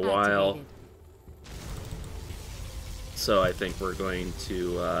cannon for a while. activated. So I think we're going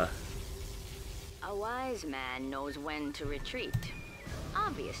to, A wise man knows when to retreat.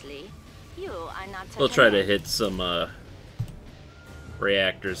 Obviously, you are not such we'll a try to man. hit some,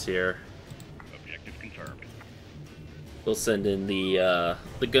 reactors here. Objective confirmed. We'll send in the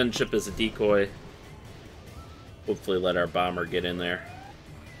gunship as a decoy. Hopefully let our bomber get in there.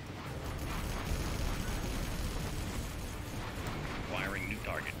 Acquiring new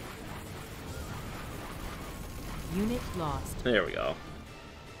target. Unit lost. There we go.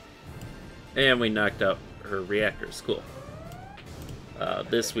 And we knocked out her reactors. Cool.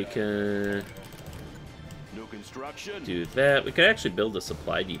 This we can New construction. do that. We could actually build a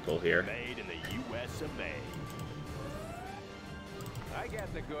supply depot here. Made in the U.S. of A. I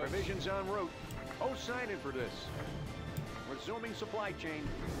got the goods. Provisions en route. Oh, sign in for this. Resuming supply chain.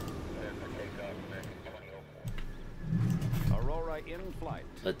 Aurora in flight.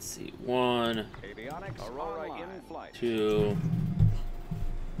 Let's see. 1, Avionics Aurora online. In flight. 2.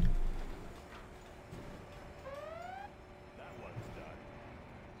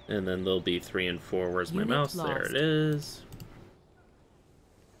 And then there'll be 3 and 4. Where's my Unit mouse? lost. There it is.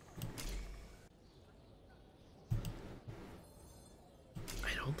 I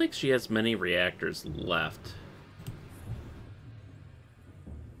don't think she has many reactors left.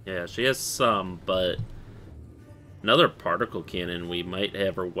 Yeah, she has some, but another particle cannon, we might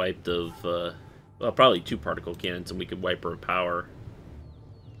have her wiped of, well, probably 2 particle cannons, and we could wipe her of power.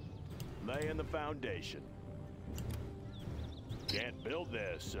 Laying the foundation. Can't build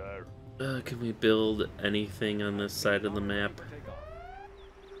this, sir. Can we build anything on this side of the map?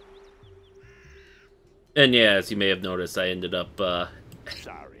 And yeah, as you may have noticed, I ended up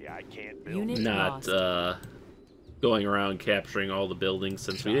Sorry, I can't build. Unit not lost. going around capturing all the buildings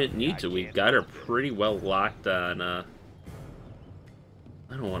since we didn't need to. We got her pretty well locked on. I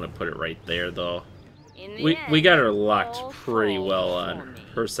don't want to put it right there though. In the We end, got her all locked pretty falls well for on me.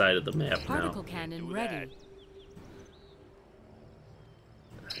 her side of the map now. Particle cannon Do ready.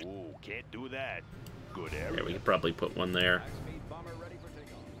 Ooh, can't do that. Good Yeah, we area. could probably put one there. High-speed bomber ready for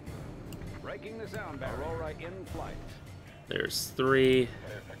takeoff. Breaking the sound barrier. Aurora in flight. There's 3.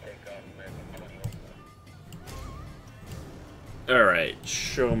 Alright,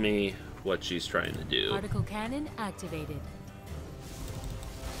 show me what she's trying to do. Particle cannon activated.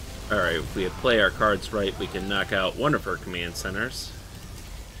 Alright, if we play our cards right, we can knock out one of her command centers.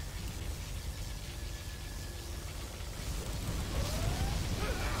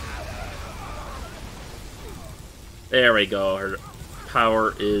 There we go, her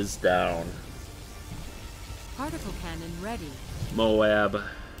power is down. Particle cannon ready. Moab.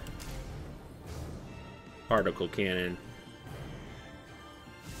 Particle cannon.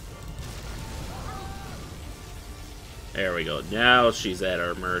 There we go. Now she's at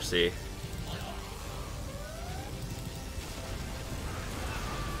our mercy.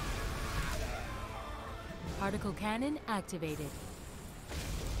 Particle cannon activated.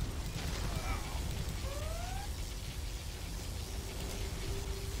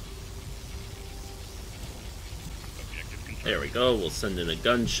 There we go. We'll send in a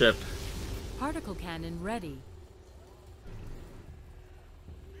gunship. Particle cannon ready.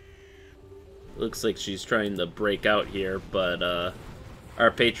 Looks like she's trying to break out here, but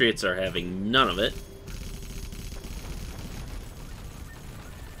our Patriots are having none of it.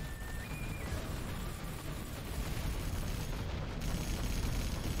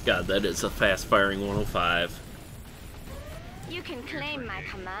 God, that is a fast-firing 105. You can claim my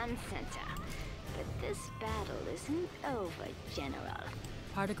command center, but this battle isn't over, General.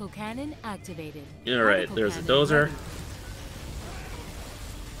 Particle cannon activated. Alright, Particle there's a cannon dozer. ready.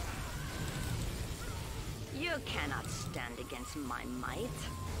 You cannot stand against my might.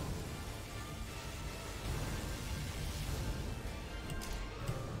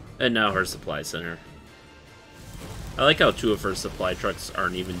 And now her supply center. I like how 2 of her supply trucks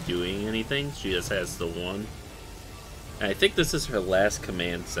aren't even doing anything. She just has the 1. And I think this is her last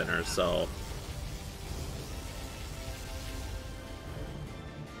command center, so...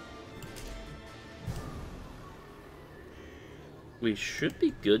 we should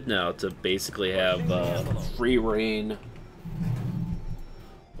be good now to basically have free reign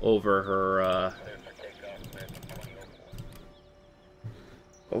over her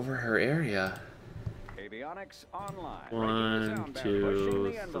area. Avionics online. 1,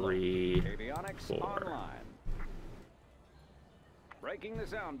 2, 3, Avionics 4. online. Breaking the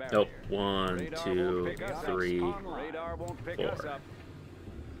sound barrier. Nope. 1, Radar 2, won't pick us up. 3. Radar won't pick us 4. up.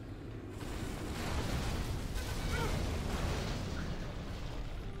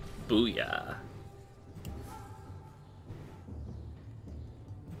 Booyah.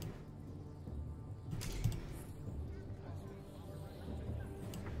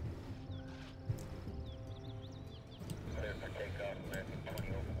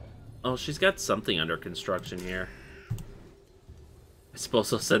 Oh, she's got something under construction here. I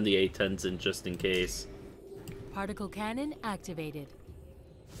suppose I'll send the A-10s in just in case. Particle cannon activated.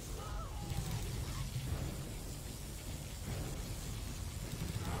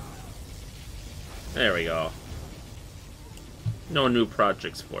 There we go. No new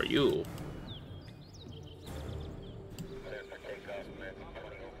projects for you.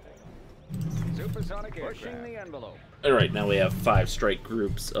 Supersonic pushing the envelope. Alright, now we have 5 strike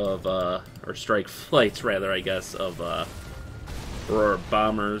groups of, or strike flights, rather, I guess, of, Aurora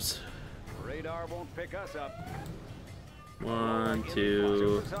bombers. Radar won't pick us up. 1,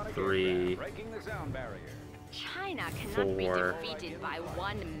 2, 3, Breaking the sound barrier. China cannot be 4, defeated by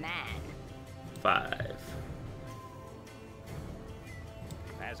one man. 5.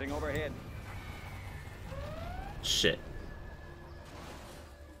 Passing overhead. Shit.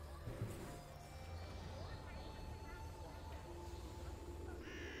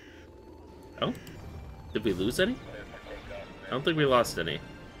 Oh? Did we lose any? I don't think we lost any.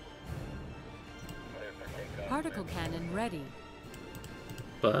 Particle cannon ready.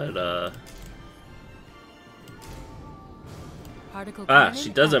 But, Particle ah, cannon she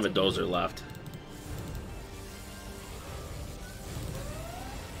does have a activated. dozer left.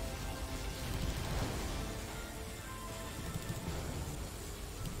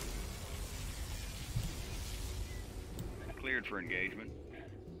 Cleared for engagement.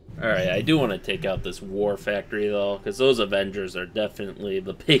 Alright, I do want to take out this war factory, though, because those Avengers are definitely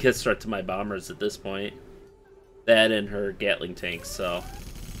the biggest threat to my bombers at this point. That and her Gatling tanks, so...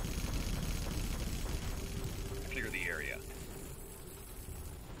 Clear the area.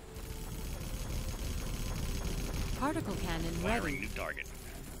 Particle cannon Firing ready. new target.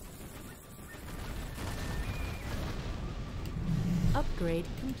 Upgrade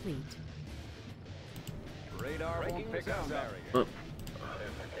complete. Radar won't pick us up. Oh,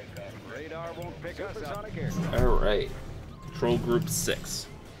 Radar won't pick us up. Supersonic aircraft. alright. Control Group 6.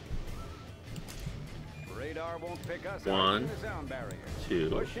 Radar won't pick us up. 1, The sound barrier. 2,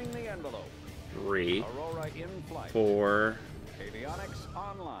 Pushing the envelope. 3, Aurora in flight. 4, Avionics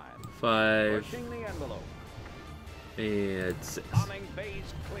online. 5, Pushing the envelope. and 6. Bombing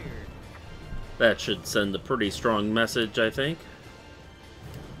base cleared. That should send a pretty strong message, I think.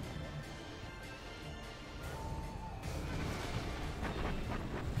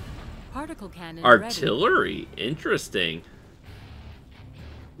 Particle cannon ready. Artillery, interesting.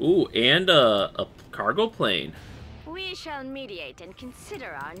 Ooh, and a cargo plane. We shall mediate and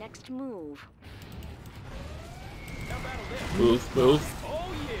consider our next move. Move, move.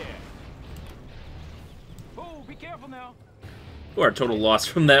 Oh yeah. Oh, be careful now. Ooh, our total loss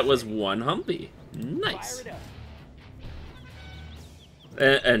from that was 1 Humvee. Nice. Fire it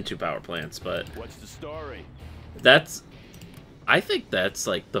up. And 2 power plants, but What's the story? that's... I think that's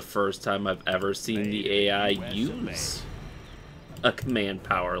like the first time I've ever seen the AI use a command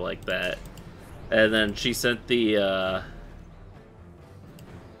power like that. And then she sent the,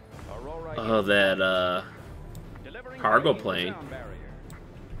 Aurora delivering cargo the plane. sound barrier.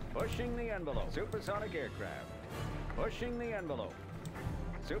 Pushing the envelope. Supersonic aircraft. Pushing the envelope.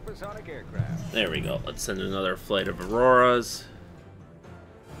 Supersonic aircraft. There we go. Let's send another flight of Auroras.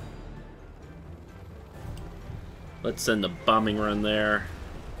 Let's send a bombing run there.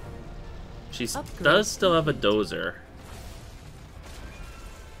 She does still have a dozer.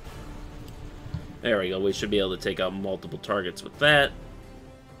 There we go. We should be able to take out multiple targets with that.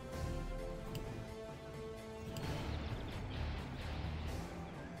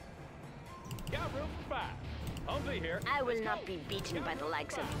 Got room for 5. Humvee here. I will not be beaten by the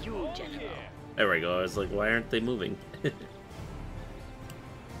likes of you, General. There we go. I was like, why aren't they moving?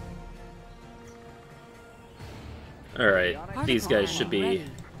 Alright, these guys should be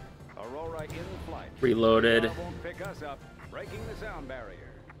Aurora in flight. reloaded. Radar won't pick us up. Breaking the sound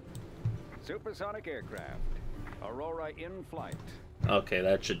barrier. Supersonic aircraft. Aurora in flight. Okay,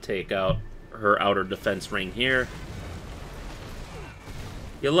 that should take out her outer defense ring here.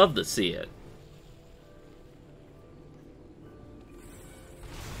 You love to see it.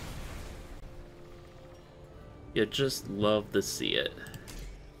 You just love to see it.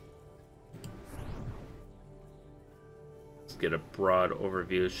 Let's get a broad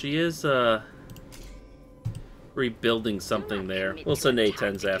overview. She is rebuilding something there. We'll send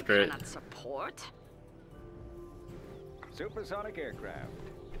A-10s after it. Support. Supersonic aircraft.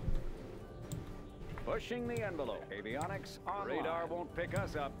 Pushing the envelope. Avionics online. Radar won't pick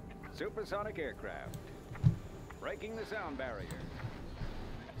us up. Supersonic aircraft. Breaking the sound barrier.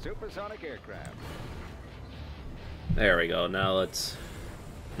 Supersonic aircraft. There we go. Now let's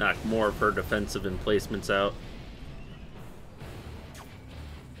knock more of her defensive emplacements out.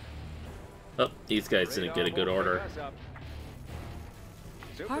 Oh, these guys didn't get a good order.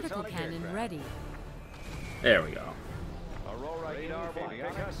 Particle cannon ready. There we go. Aurora radar won't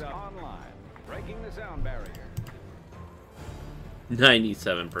pick us up. Online. Breaking the sound barrier.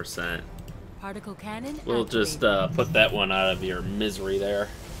 97%. Particle cannon We'll just put that one out of your misery there.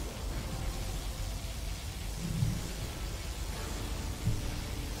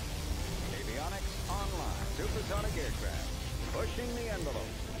 Pushing the envelope.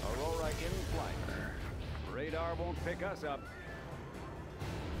 Aurora in flight. Radar won't pick us up.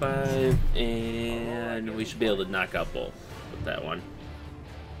 5, and we should be able to knock out both with that one.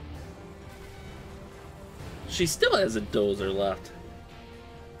 She still has a dozer left.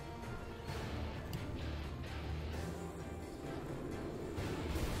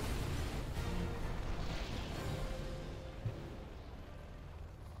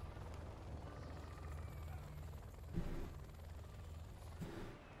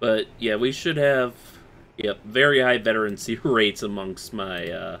 But yeah, we should have, yep, very high veterancy rates amongst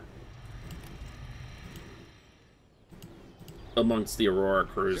my amongst the Aurora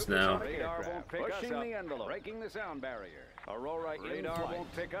crews now. Radar won't pick us up. The envelope. Breaking the sound barrier. Aurora radar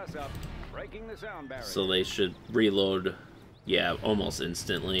won't pick us up. Breaking the sound barrier. So they should reload, yeah, almost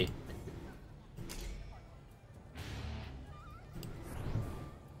instantly.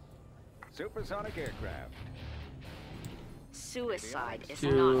 Supersonic aircraft. Suicide is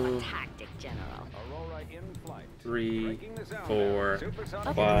 2, not a tactic, General. Aurora in flight. 3, Breaking the sound 4, barrier.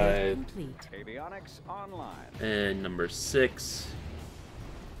 Supersonic five. Upgrade complete. Avionics online. And number 6.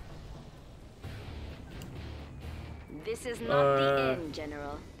 This is not the end,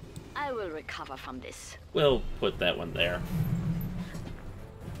 General. I will recover from this. We'll put that one there.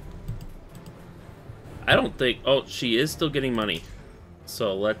 I don't think... Oh, she is still getting money.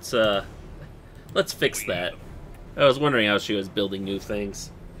 So let's fix that. I was wondering how she was building new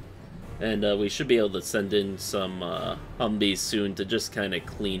things. And we should be able to send in some Humvees soon to just kind of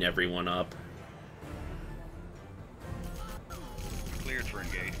clean everyone up. Cleared for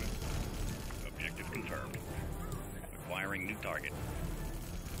engagement. Objective confirmed. Acquiring new target.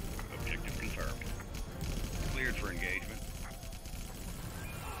 Objective confirmed. Cleared for engagement.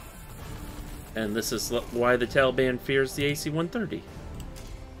 And this is why the Taliban fears the AC-130.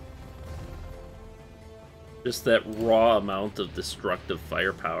 Just that raw amount of destructive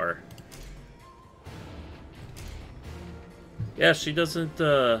firepower. Yeah, she doesn't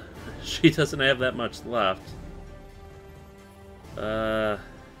have that much left.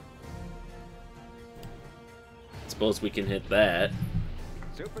 Suppose we can hit that.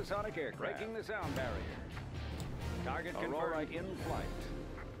 Supersonic aircraft. Breaking the sound barrier. Target Aurora in flight.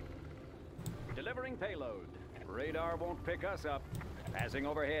 Delivering payload. Radar won't pick us up. Passing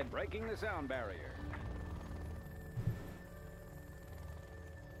overhead. Breaking the sound barrier.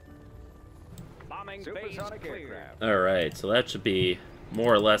 Bombing Supersonic aircraft. Alright, so that should be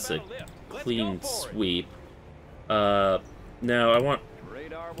more or less a clean sweep. Now I want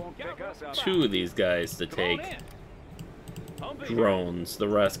Radar won't pick us up. 2 of these guys to take drones. The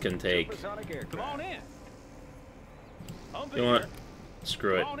rest can take... Come on in. You know what?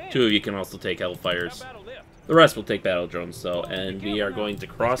 Screw it. 2 of you can also take Hellfires. The rest will take battle drones, though, and we are going to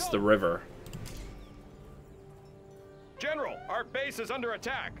cross the river. General, our base is under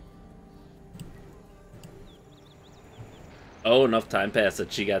attack. Oh, enough time passed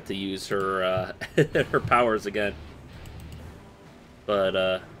that she got to use her her powers again.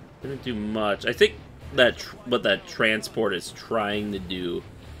 But didn't do much. I think that what that transport is trying to do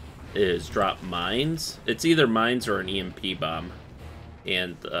is drop mines. It's either mines or an EMP bomb,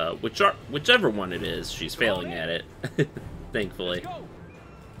 and whichever one it is, she's failing at it. Thankfully.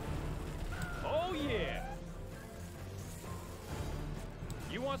 Oh yeah.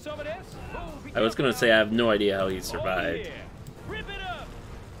 You want some of this? I was gonna say I have no idea how he survived. Oh, yeah. Rip it up.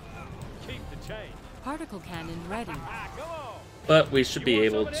 Keep the change. Particle cannon ready. Come on. But we should be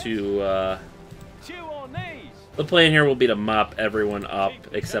able to. Chew on these. The plan here will be to mop everyone up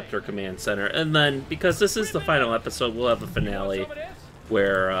except her command center, and then because this is the final episode, we'll have a finale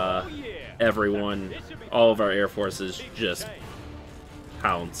where everyone, all of our air forces, just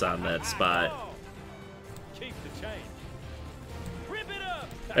pounce on that spot. Keep the change. Rip it up.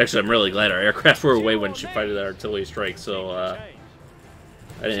 Actually, I'm really glad our aircraft were away when she fired that artillery strike, so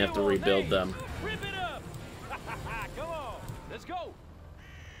I didn't have to rebuild them. Rip it up. Come on. Let's go.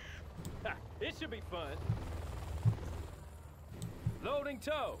 It should be fun. Loading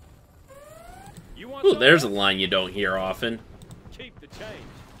tow. You want Ooh, there's a line you don't hear often. Keep the change.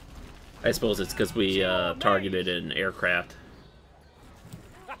 I suppose it's because we targeted an aircraft.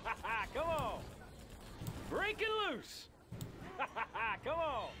 Come on. Break it loose. Come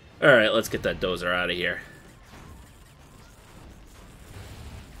on. Alright, let's get that dozer out of here.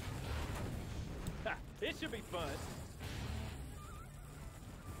 It should be fun.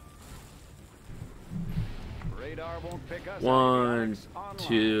 Radar won't pick us 1, up.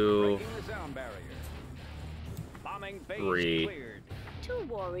 2, Breaking the sound barrier. Bombing base 3, cleared. 2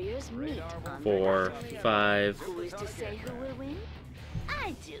 warriors meet on 4, the 5. Who is to say who will win?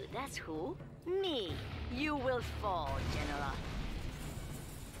 I do, that's who. Me. You will fall, General.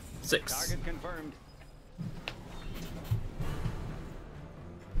 6. Target confirmed.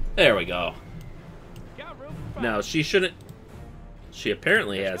 There we go. Got room for 5. Now, she shouldn't... She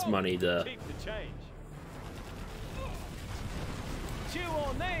apparently Let's has go. money to Keep the change. Chew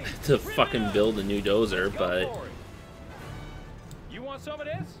on these. to Rip it fucking up. build a new dozer, Let's go but for it. You want some of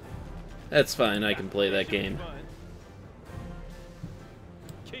this? that's fine. I can play that Should be game. fun.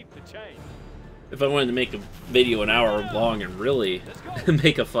 Keep the change. If I wanted to make a video an hour long and really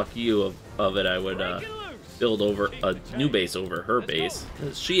make a fuck you of it, I would Break it loose. build over a new base over her base.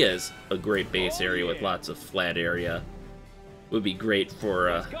 'Cause she has a great base area with lots of flat area. Would be great for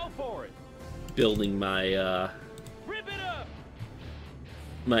Let's go for it. building my Rip it up.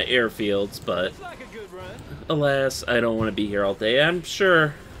 my airfields, but Looks like a good run. alas, I don't want to be here all day. I'm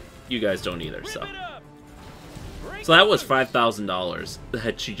sure you guys don't either. Rip So, it up. Break so that it was loose. $5,000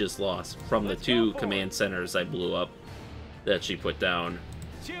 that she just lost from the Let's 2 go for command it. centers I blew up that she put down,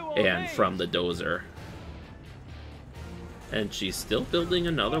 Chew on and these. from the dozer. And she's still building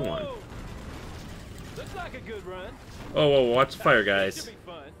another one. Whoa. Looks like a good run. Oh, whoa, watch the fire, This guys. should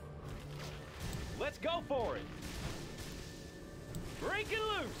be fun. Let's go for it. Break it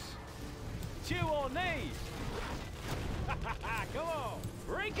loose. Chew on these. Come on.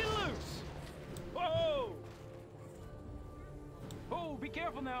 Break it loose. Whoa. Oh, be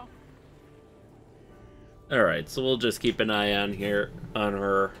careful now. Alright, so we'll just keep an eye on here on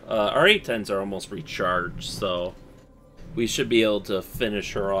her. Our A-10s are almost recharged, so we should be able to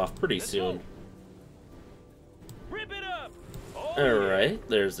finish her off pretty Let's soon. go. Rip it up. Oh, yeah. Alright,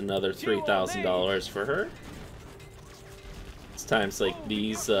 there's another $3,000 for her. It's times like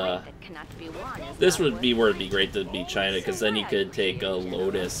these, That cannot be won, is this not would worth be it. where it'd be great to be China, because then you could take a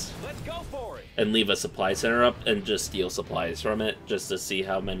Lotus Let's go for it. and leave a supply center up and just steal supplies from it, just to see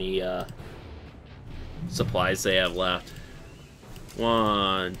how many supplies they have left.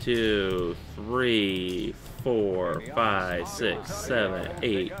 1, 2, 3, 4, 5, 6, 7,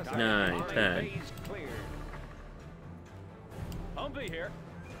 8, 9, 10. Base cleared. Humvee here.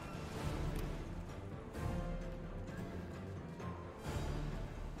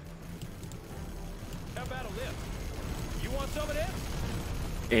 How about a lift? You want some of this?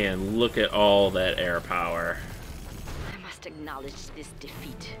 And look at all that air power. I must acknowledge this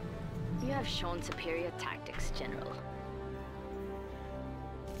defeat. You have shown superior tactics, General.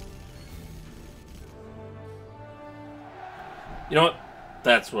 You know what?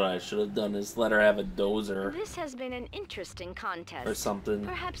 That's what I should have done, is let her have a dozer This has been an interesting contest. or something.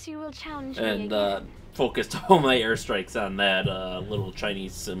 Perhaps you will challenge me And again. focused all my airstrikes on that little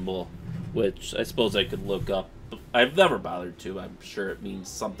Chinese symbol, which I suppose I could look up. I've never bothered to. I'm sure it means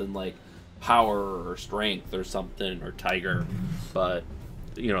something like power or strength or something, or tiger. But,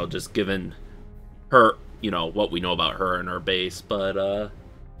 you know, just given her, you know, what we know about her and her base. But,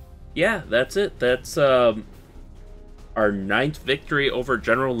 yeah, that's it. That's our 9th victory over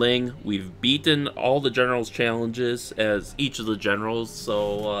General Liang. We've beaten all the generals' challenges as each of the generals,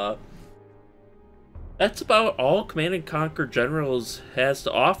 so that's about all Command & Conquer Generals has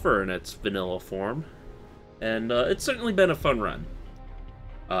to offer in its vanilla form. And it's certainly been a fun run.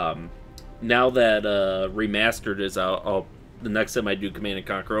 Now that Remastered is out, the next time I do Command &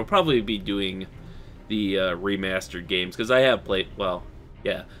 Conquer, I'll probably be doing the remastered games, because I have played, well,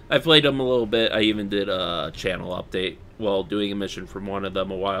 yeah, I played them a little bit. I even did a channel update while doing a mission from one of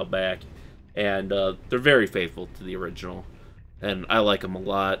them a while back, and they're very faithful to the original, and I like them a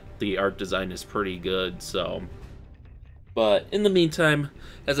lot. The art design is pretty good, so. But in the meantime,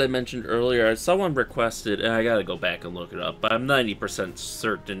 as I mentioned earlier, someone requested, and I gotta go back and look it up, but I'm 90%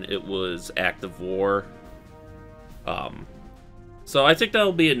 certain it was Active War. So I think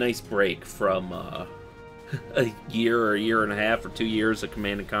that'll be a nice break from a year or a year and a half or 2 years of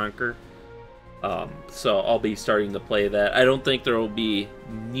Command & Conquer. So I'll be starting to play that. I don't think there will be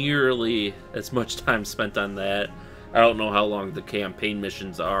nearly as much time spent on that. I don't know how long the campaign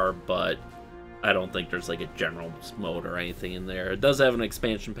missions are, but I don't think there's like a general mode or anything in there. It does have an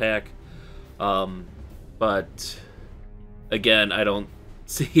expansion pack, but again, I don't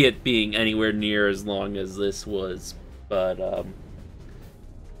see it being anywhere near as long as this was.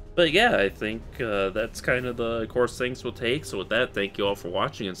 But yeah, I think that's kind of the course things will take. So with that, thank you all for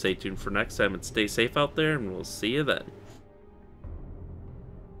watching, and stay tuned for next time, and stay safe out there, and we'll see you then.